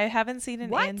Arizona. I haven't seen an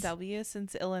What? A&W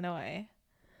since Illinois.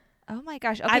 Oh my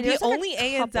gosh. Okay, The there's like only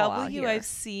a couple out A&W here. I've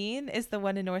seen is the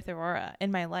one in North Aurora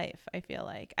in my life, I feel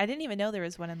like. I didn't even know there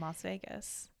was one in Las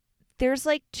Vegas. There's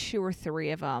like 2 or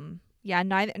 3 of them. Yeah,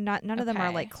 none of them are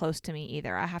Okay. like close to me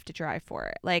either. I have to drive for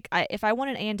it. Like if I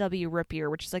want an A&W root beer,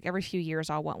 which is like every few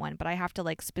years I'll want one, but I have to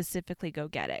like specifically go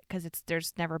get it because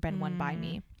there's never been one by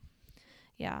me.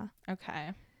 Yeah.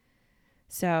 Okay.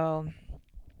 So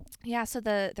yeah, so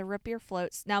the root beer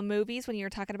floats. Now movies, when you were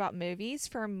talking about movies,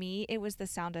 for me it was The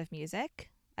Sound of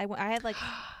Music. I had like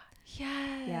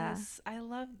Yes. Yeah. I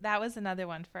love that. Was another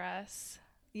one for us.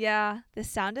 Yeah, The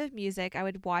Sound of Music. I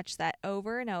would watch that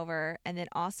over and over. And then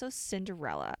also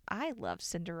Cinderella. I loved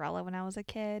Cinderella when I was a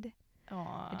kid.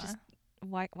 Aww. I just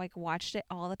like watched it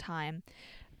all the time.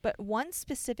 But one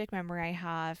specific memory I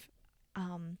have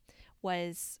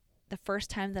was the first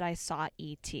time that I saw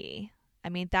E.T. I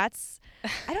mean, I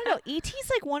don't know. E.T.'s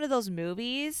like one of those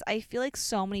movies. I feel like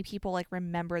so many people like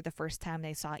remember the first time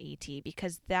they saw E.T.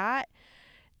 because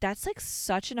that's like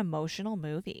such an emotional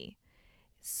movie.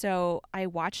 So I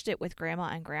watched it with Grandma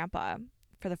and Grandpa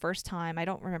for the first time. I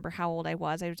don't remember how old I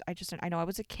was. I know I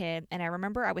was a kid, and I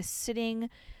remember I was sitting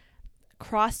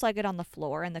cross-legged on the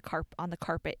floor and on the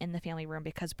carpet in the family room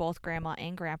because both grandma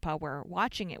and grandpa were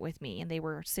watching it with me, and they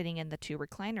were sitting in the two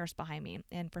recliners behind me.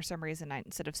 And for some reason,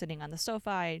 instead of sitting on the sofa,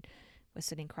 I was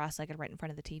sitting cross-legged right in front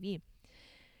of the TV.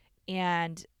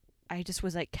 And I just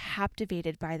was like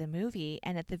captivated by the movie.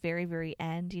 And at the very, very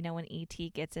end, you know, when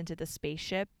E.T. gets into the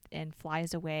spaceship and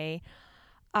flies away,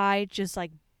 I just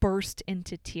like burst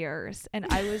into tears, and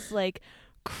I was like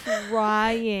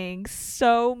crying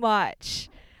so much.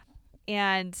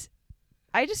 And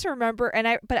I just remember,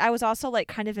 but I was also like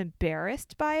kind of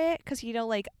embarrassed by it because, you know,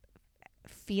 like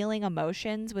feeling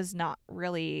emotions was not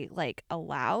really like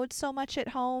allowed so much at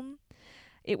home.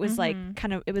 It was like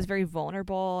it was very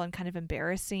vulnerable and kind of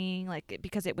embarrassing, like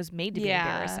because it was made to be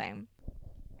embarrassing.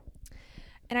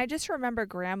 And I just remember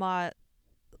grandma,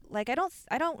 like I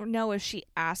don't know if she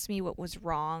asked me what was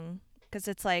wrong, because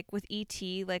it's like with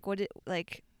E.T., like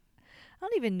I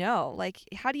don't even know. Like,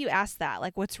 how do you ask that?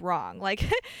 Like, what's wrong? Like,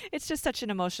 it's just such an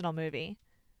emotional movie.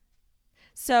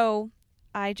 So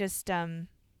I just,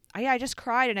 I just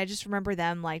cried, and I just remember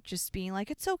them like just being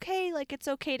like, it's okay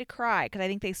to cry, because I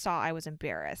think they saw I was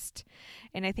embarrassed.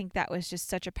 And I think that was just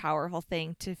such a powerful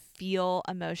thing to feel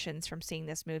emotions from seeing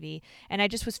this movie. And I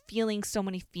just was feeling so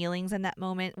many feelings in that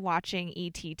moment watching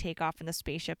E.T. take off in the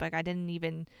spaceship. Like I couldn't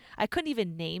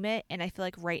even name it. And I feel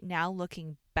like right now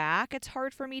looking back, it's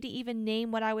hard for me to even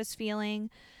name what I was feeling,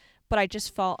 but I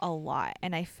just felt a lot.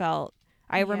 And I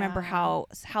remember how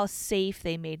safe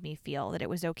they made me feel, that it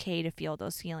was okay to feel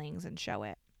those feelings and show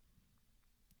it.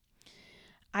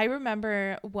 I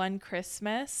remember one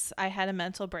Christmas, I had a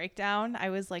mental breakdown.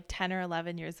 I was like 10 or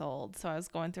 11 years old, so I was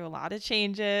going through a lot of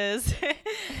changes.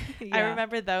 I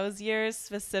remember those years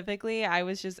specifically, I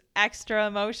was just extra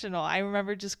emotional. I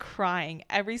remember just crying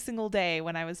every single day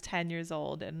when I was 10 years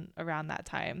old and around that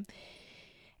time.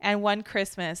 And one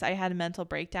Christmas, I had a mental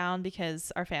breakdown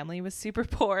because our family was super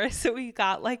poor, so we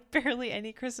got like barely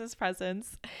any Christmas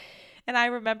presents. And I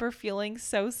remember feeling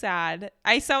so sad.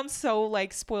 I sound so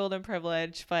like spoiled and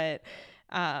privileged, but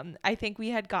I think we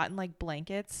had gotten like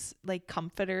blankets, like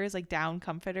comforters, like down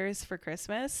comforters for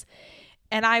Christmas.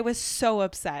 And I was so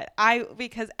upset.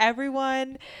 Because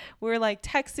everyone were like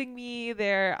texting me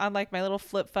their on like my little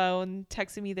flip phone,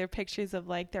 texting me their pictures of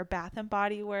like their Bath and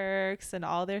Body Works and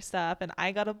all their stuff. And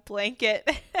I got a blanket.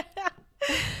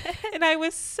 And I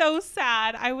was so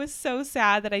sad. I was so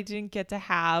sad that I didn't get to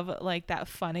have like that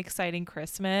fun, exciting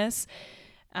Christmas.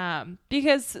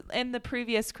 Because in the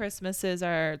previous Christmases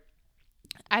I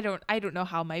don't know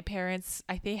how my parents,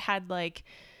 they had like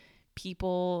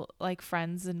people like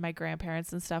friends and my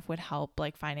grandparents and stuff would help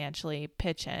like financially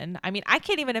pitch in. I mean, I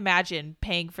can't even imagine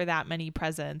paying for that many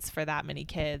presents for that many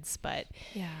kids, but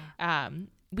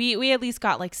we at least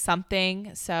got like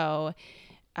something. So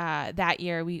that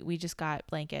year we just got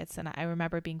blankets, and I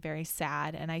remember being very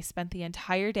sad, and I spent the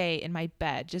entire day in my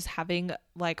bed just having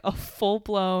like a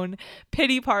full-blown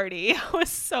pity party. I was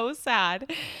so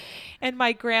sad. And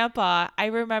my grandpa, I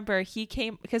remember he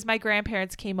came because my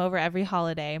grandparents came over every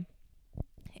holiday.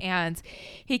 And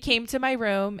he came to my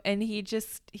room, and he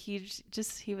was,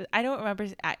 I don't remember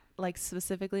like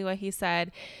specifically what he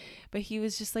said, but he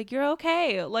was just like, you're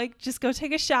okay. Like, just go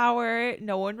take a shower.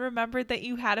 No one remembered that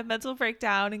you had a mental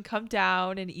breakdown, and come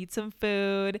down and eat some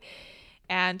food.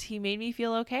 And he made me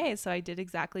feel okay. So I did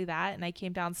exactly that. And I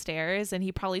came downstairs, and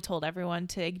he probably told everyone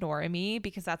to ignore me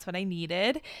because that's what I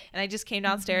needed. And I just came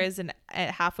downstairs and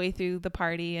halfway through the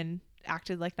party and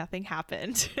acted like nothing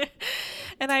happened.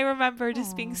 And I remember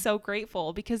just being so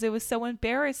grateful because it was so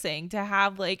embarrassing to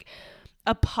have like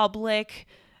a public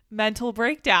mental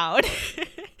breakdown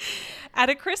at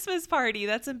a Christmas party.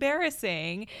 That's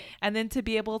embarrassing. And then to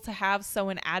be able to have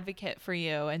someone advocate for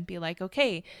you and be like,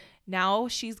 okay, now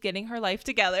she's getting her life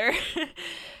together.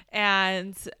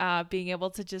 And being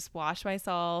able to just wash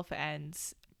myself and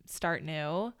start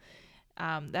new.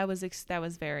 That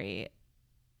was very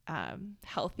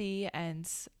healthy, and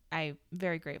I'm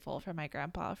very grateful for my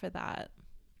grandpa for that.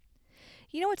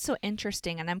 You know what's so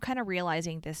interesting, and I'm kind of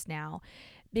realizing this now,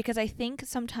 because I think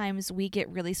sometimes we get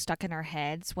really stuck in our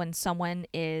heads when someone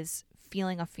is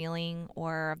feeling a feeling,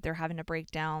 or they're having a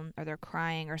breakdown, or they're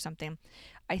crying or something.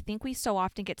 I think we so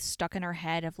often get stuck in our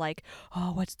head of like,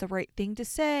 oh, what's the right thing to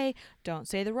say? Don't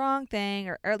say the wrong thing.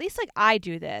 Or at least like I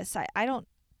do this.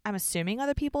 I'm assuming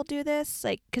other people do this,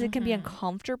 like, because it can be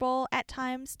uncomfortable at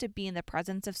times to be in the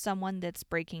presence of someone that's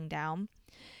breaking down.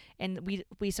 And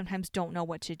we sometimes don't know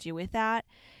what to do with that.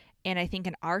 And I think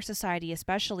in our society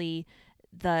especially,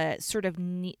 the sort of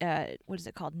what is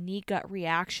it called, knee gut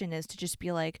reaction is to just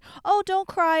be like, oh, don't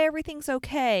cry, everything's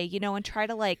okay, and try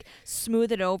to like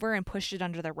smooth it over and push it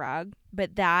under the rug.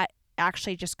 But that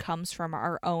actually just comes from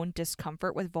our own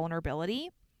discomfort with vulnerability.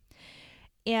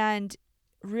 And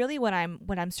really what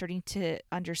I'm starting to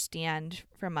understand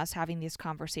from us having these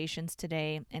conversations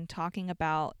today and talking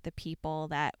about the people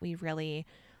that we really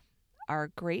are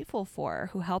grateful for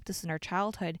who helped us in our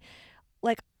childhood,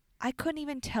 like I couldn't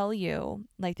even tell you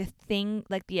like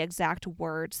the exact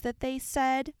words that they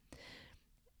said,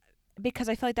 because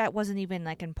I feel like that wasn't even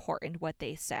like important what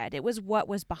they said. It was what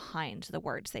was behind the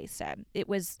words they said. It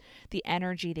was the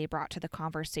energy they brought to the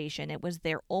conversation. It was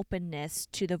their openness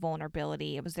to the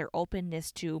vulnerability. It was their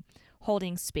openness to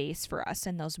holding space for us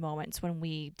in those moments when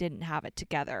we didn't have it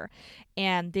together.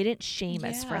 And they didn't shame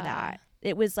us for that.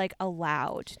 It was like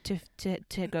allowed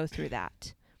to go through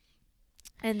that.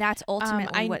 And that's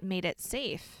ultimately what made it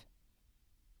safe.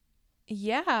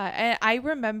 Yeah. And I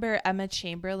remember Emma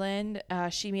Chamberlain,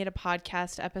 she made a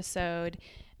podcast episode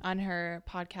on her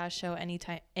podcast show,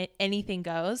 Anything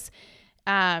Goes.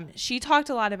 She talked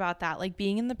a lot about that, like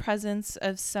being in the presence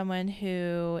of someone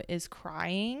who is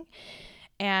crying.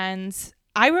 And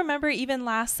I remember even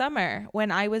last summer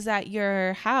when I was at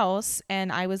your house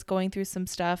and I was going through some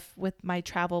stuff with my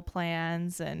travel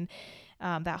plans and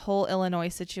that whole Illinois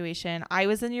situation, I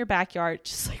was in your backyard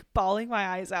just like bawling my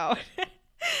eyes out.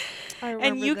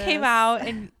 And you came out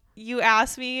and you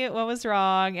asked me what was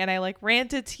wrong, and I like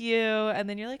ranted to you, and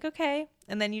then you're like, okay.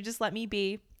 And then you just let me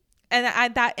be.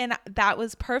 And that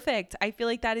was perfect. I feel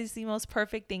like that is the most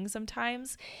perfect thing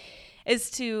sometimes, is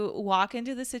to walk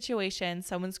into the situation,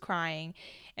 someone's crying,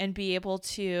 and be able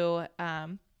to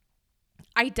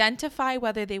identify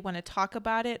whether they want to talk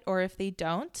about it or if they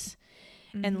don't,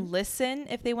 and listen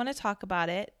if they want to talk about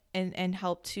it, and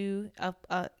help to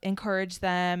encourage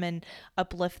them and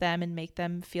uplift them and make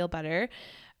them feel better,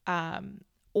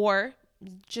 or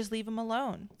just leave them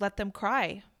alone, let them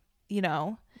cry,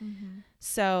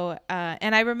 So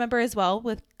and I remember as well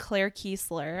with Claire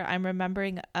Kiesler, I'm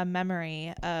remembering a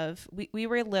memory of we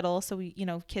were little, so we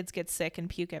kids get sick and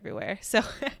puke everywhere, so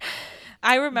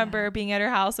I remember being at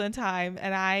her house one time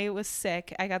and I was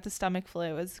sick. I got the stomach flu.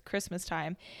 It was Christmas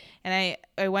time. And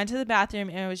I went to the bathroom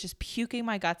and I was just puking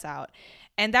my guts out.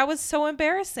 And that was so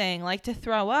embarrassing, like to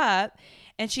throw up.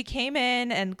 And she came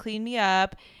in and cleaned me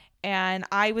up. And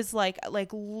I was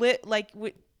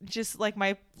just like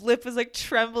my lip was like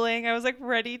trembling. I was like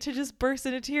ready to just burst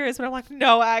into tears. But I'm like,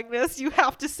 no, Agnes, you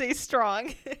have to stay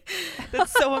strong.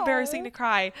 That's so embarrassing to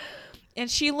cry. And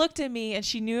she looked at me and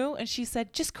she knew, and she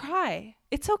said, just cry.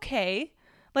 It's okay.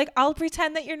 Like, I'll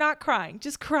pretend that you're not crying.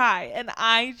 Just cry. And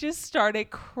I just started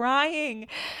crying.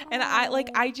 And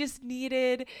I just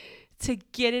needed to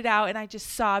get it out. And I just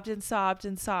sobbed and sobbed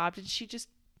and sobbed. And she just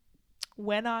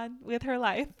went on with her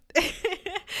life.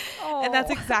 And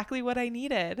that's exactly what I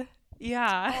needed.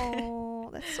 Yeah.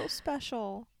 Oh, that's so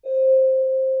special.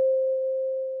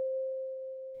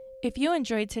 If you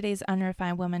enjoyed today's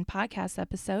Unrefined Woman podcast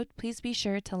episode, please be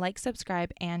sure to like,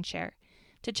 subscribe, and share.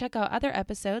 To check out other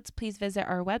episodes, please visit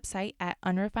our website at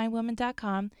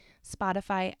unrefinedwoman.com,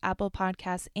 Spotify, Apple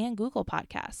Podcasts, and Google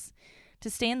Podcasts.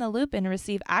 To stay in the loop and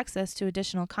receive access to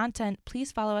additional content,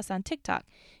 please follow us on TikTok,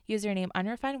 username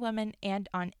Unrefined Woman, and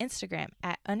on Instagram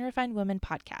at Unrefined Woman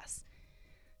Podcast.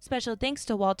 Special thanks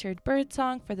to Walter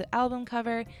Birdsong for the album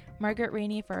cover, Margaret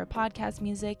Rainey for our podcast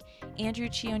music, Andrew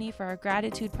Cioni for our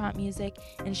gratitude prompt music,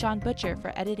 and Sean Butcher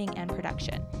for editing and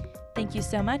production. Thank you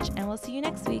so much, and we'll see you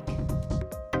next week.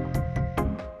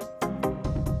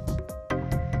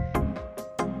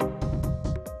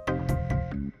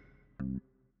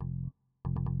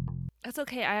 That's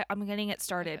okay. I'm getting it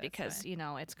started because,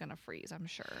 fine. It's going to freeze, I'm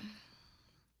sure.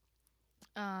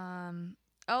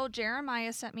 Oh,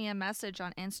 Jeremiah sent me a message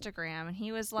on Instagram, and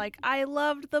he was like, I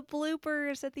loved the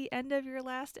bloopers at the end of your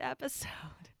last episode.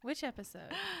 Which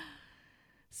episode?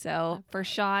 So for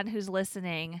Sean, who's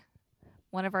listening,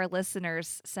 one of our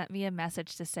listeners sent me a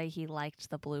message to say he liked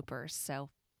the bloopers. So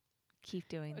keep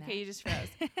doing that. Okay, you just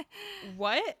froze.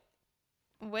 What?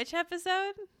 Which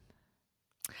episode?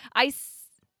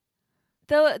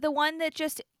 The one that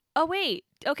just... Oh, wait.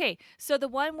 Okay, so the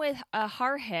one with a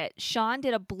hard hit, Sean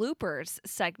did a bloopers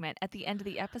segment at the end of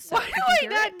the episode. Why do I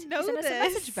not know this? He sent us a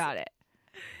message this? about it.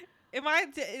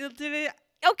 Did it?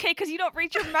 Okay, because you don't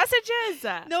read your messages.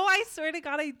 No, I swear to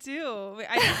God, I do.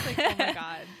 I just like, oh my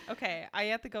God. Okay, I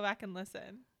have to go back and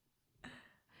listen.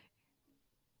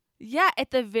 Yeah,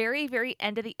 at the very, very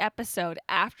end of the episode,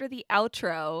 after the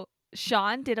outro,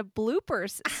 Sean did a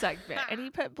bloopers segment, and he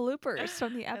put bloopers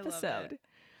from the episode.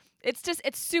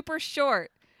 It's super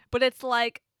short, but it's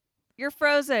like You're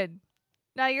frozen.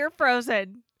 Now you're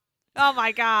frozen. Oh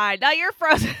my God. Now you're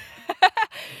frozen.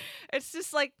 It's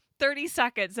just like 30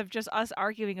 seconds of just us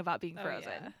arguing about being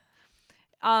frozen.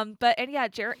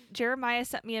 Jeremiah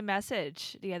sent me a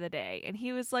message the other day, and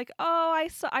he was like, "Oh,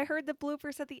 I heard the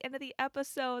bloopers at the end of the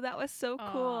episode. That was so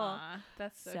cool."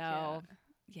 That's so cute.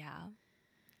 Yeah.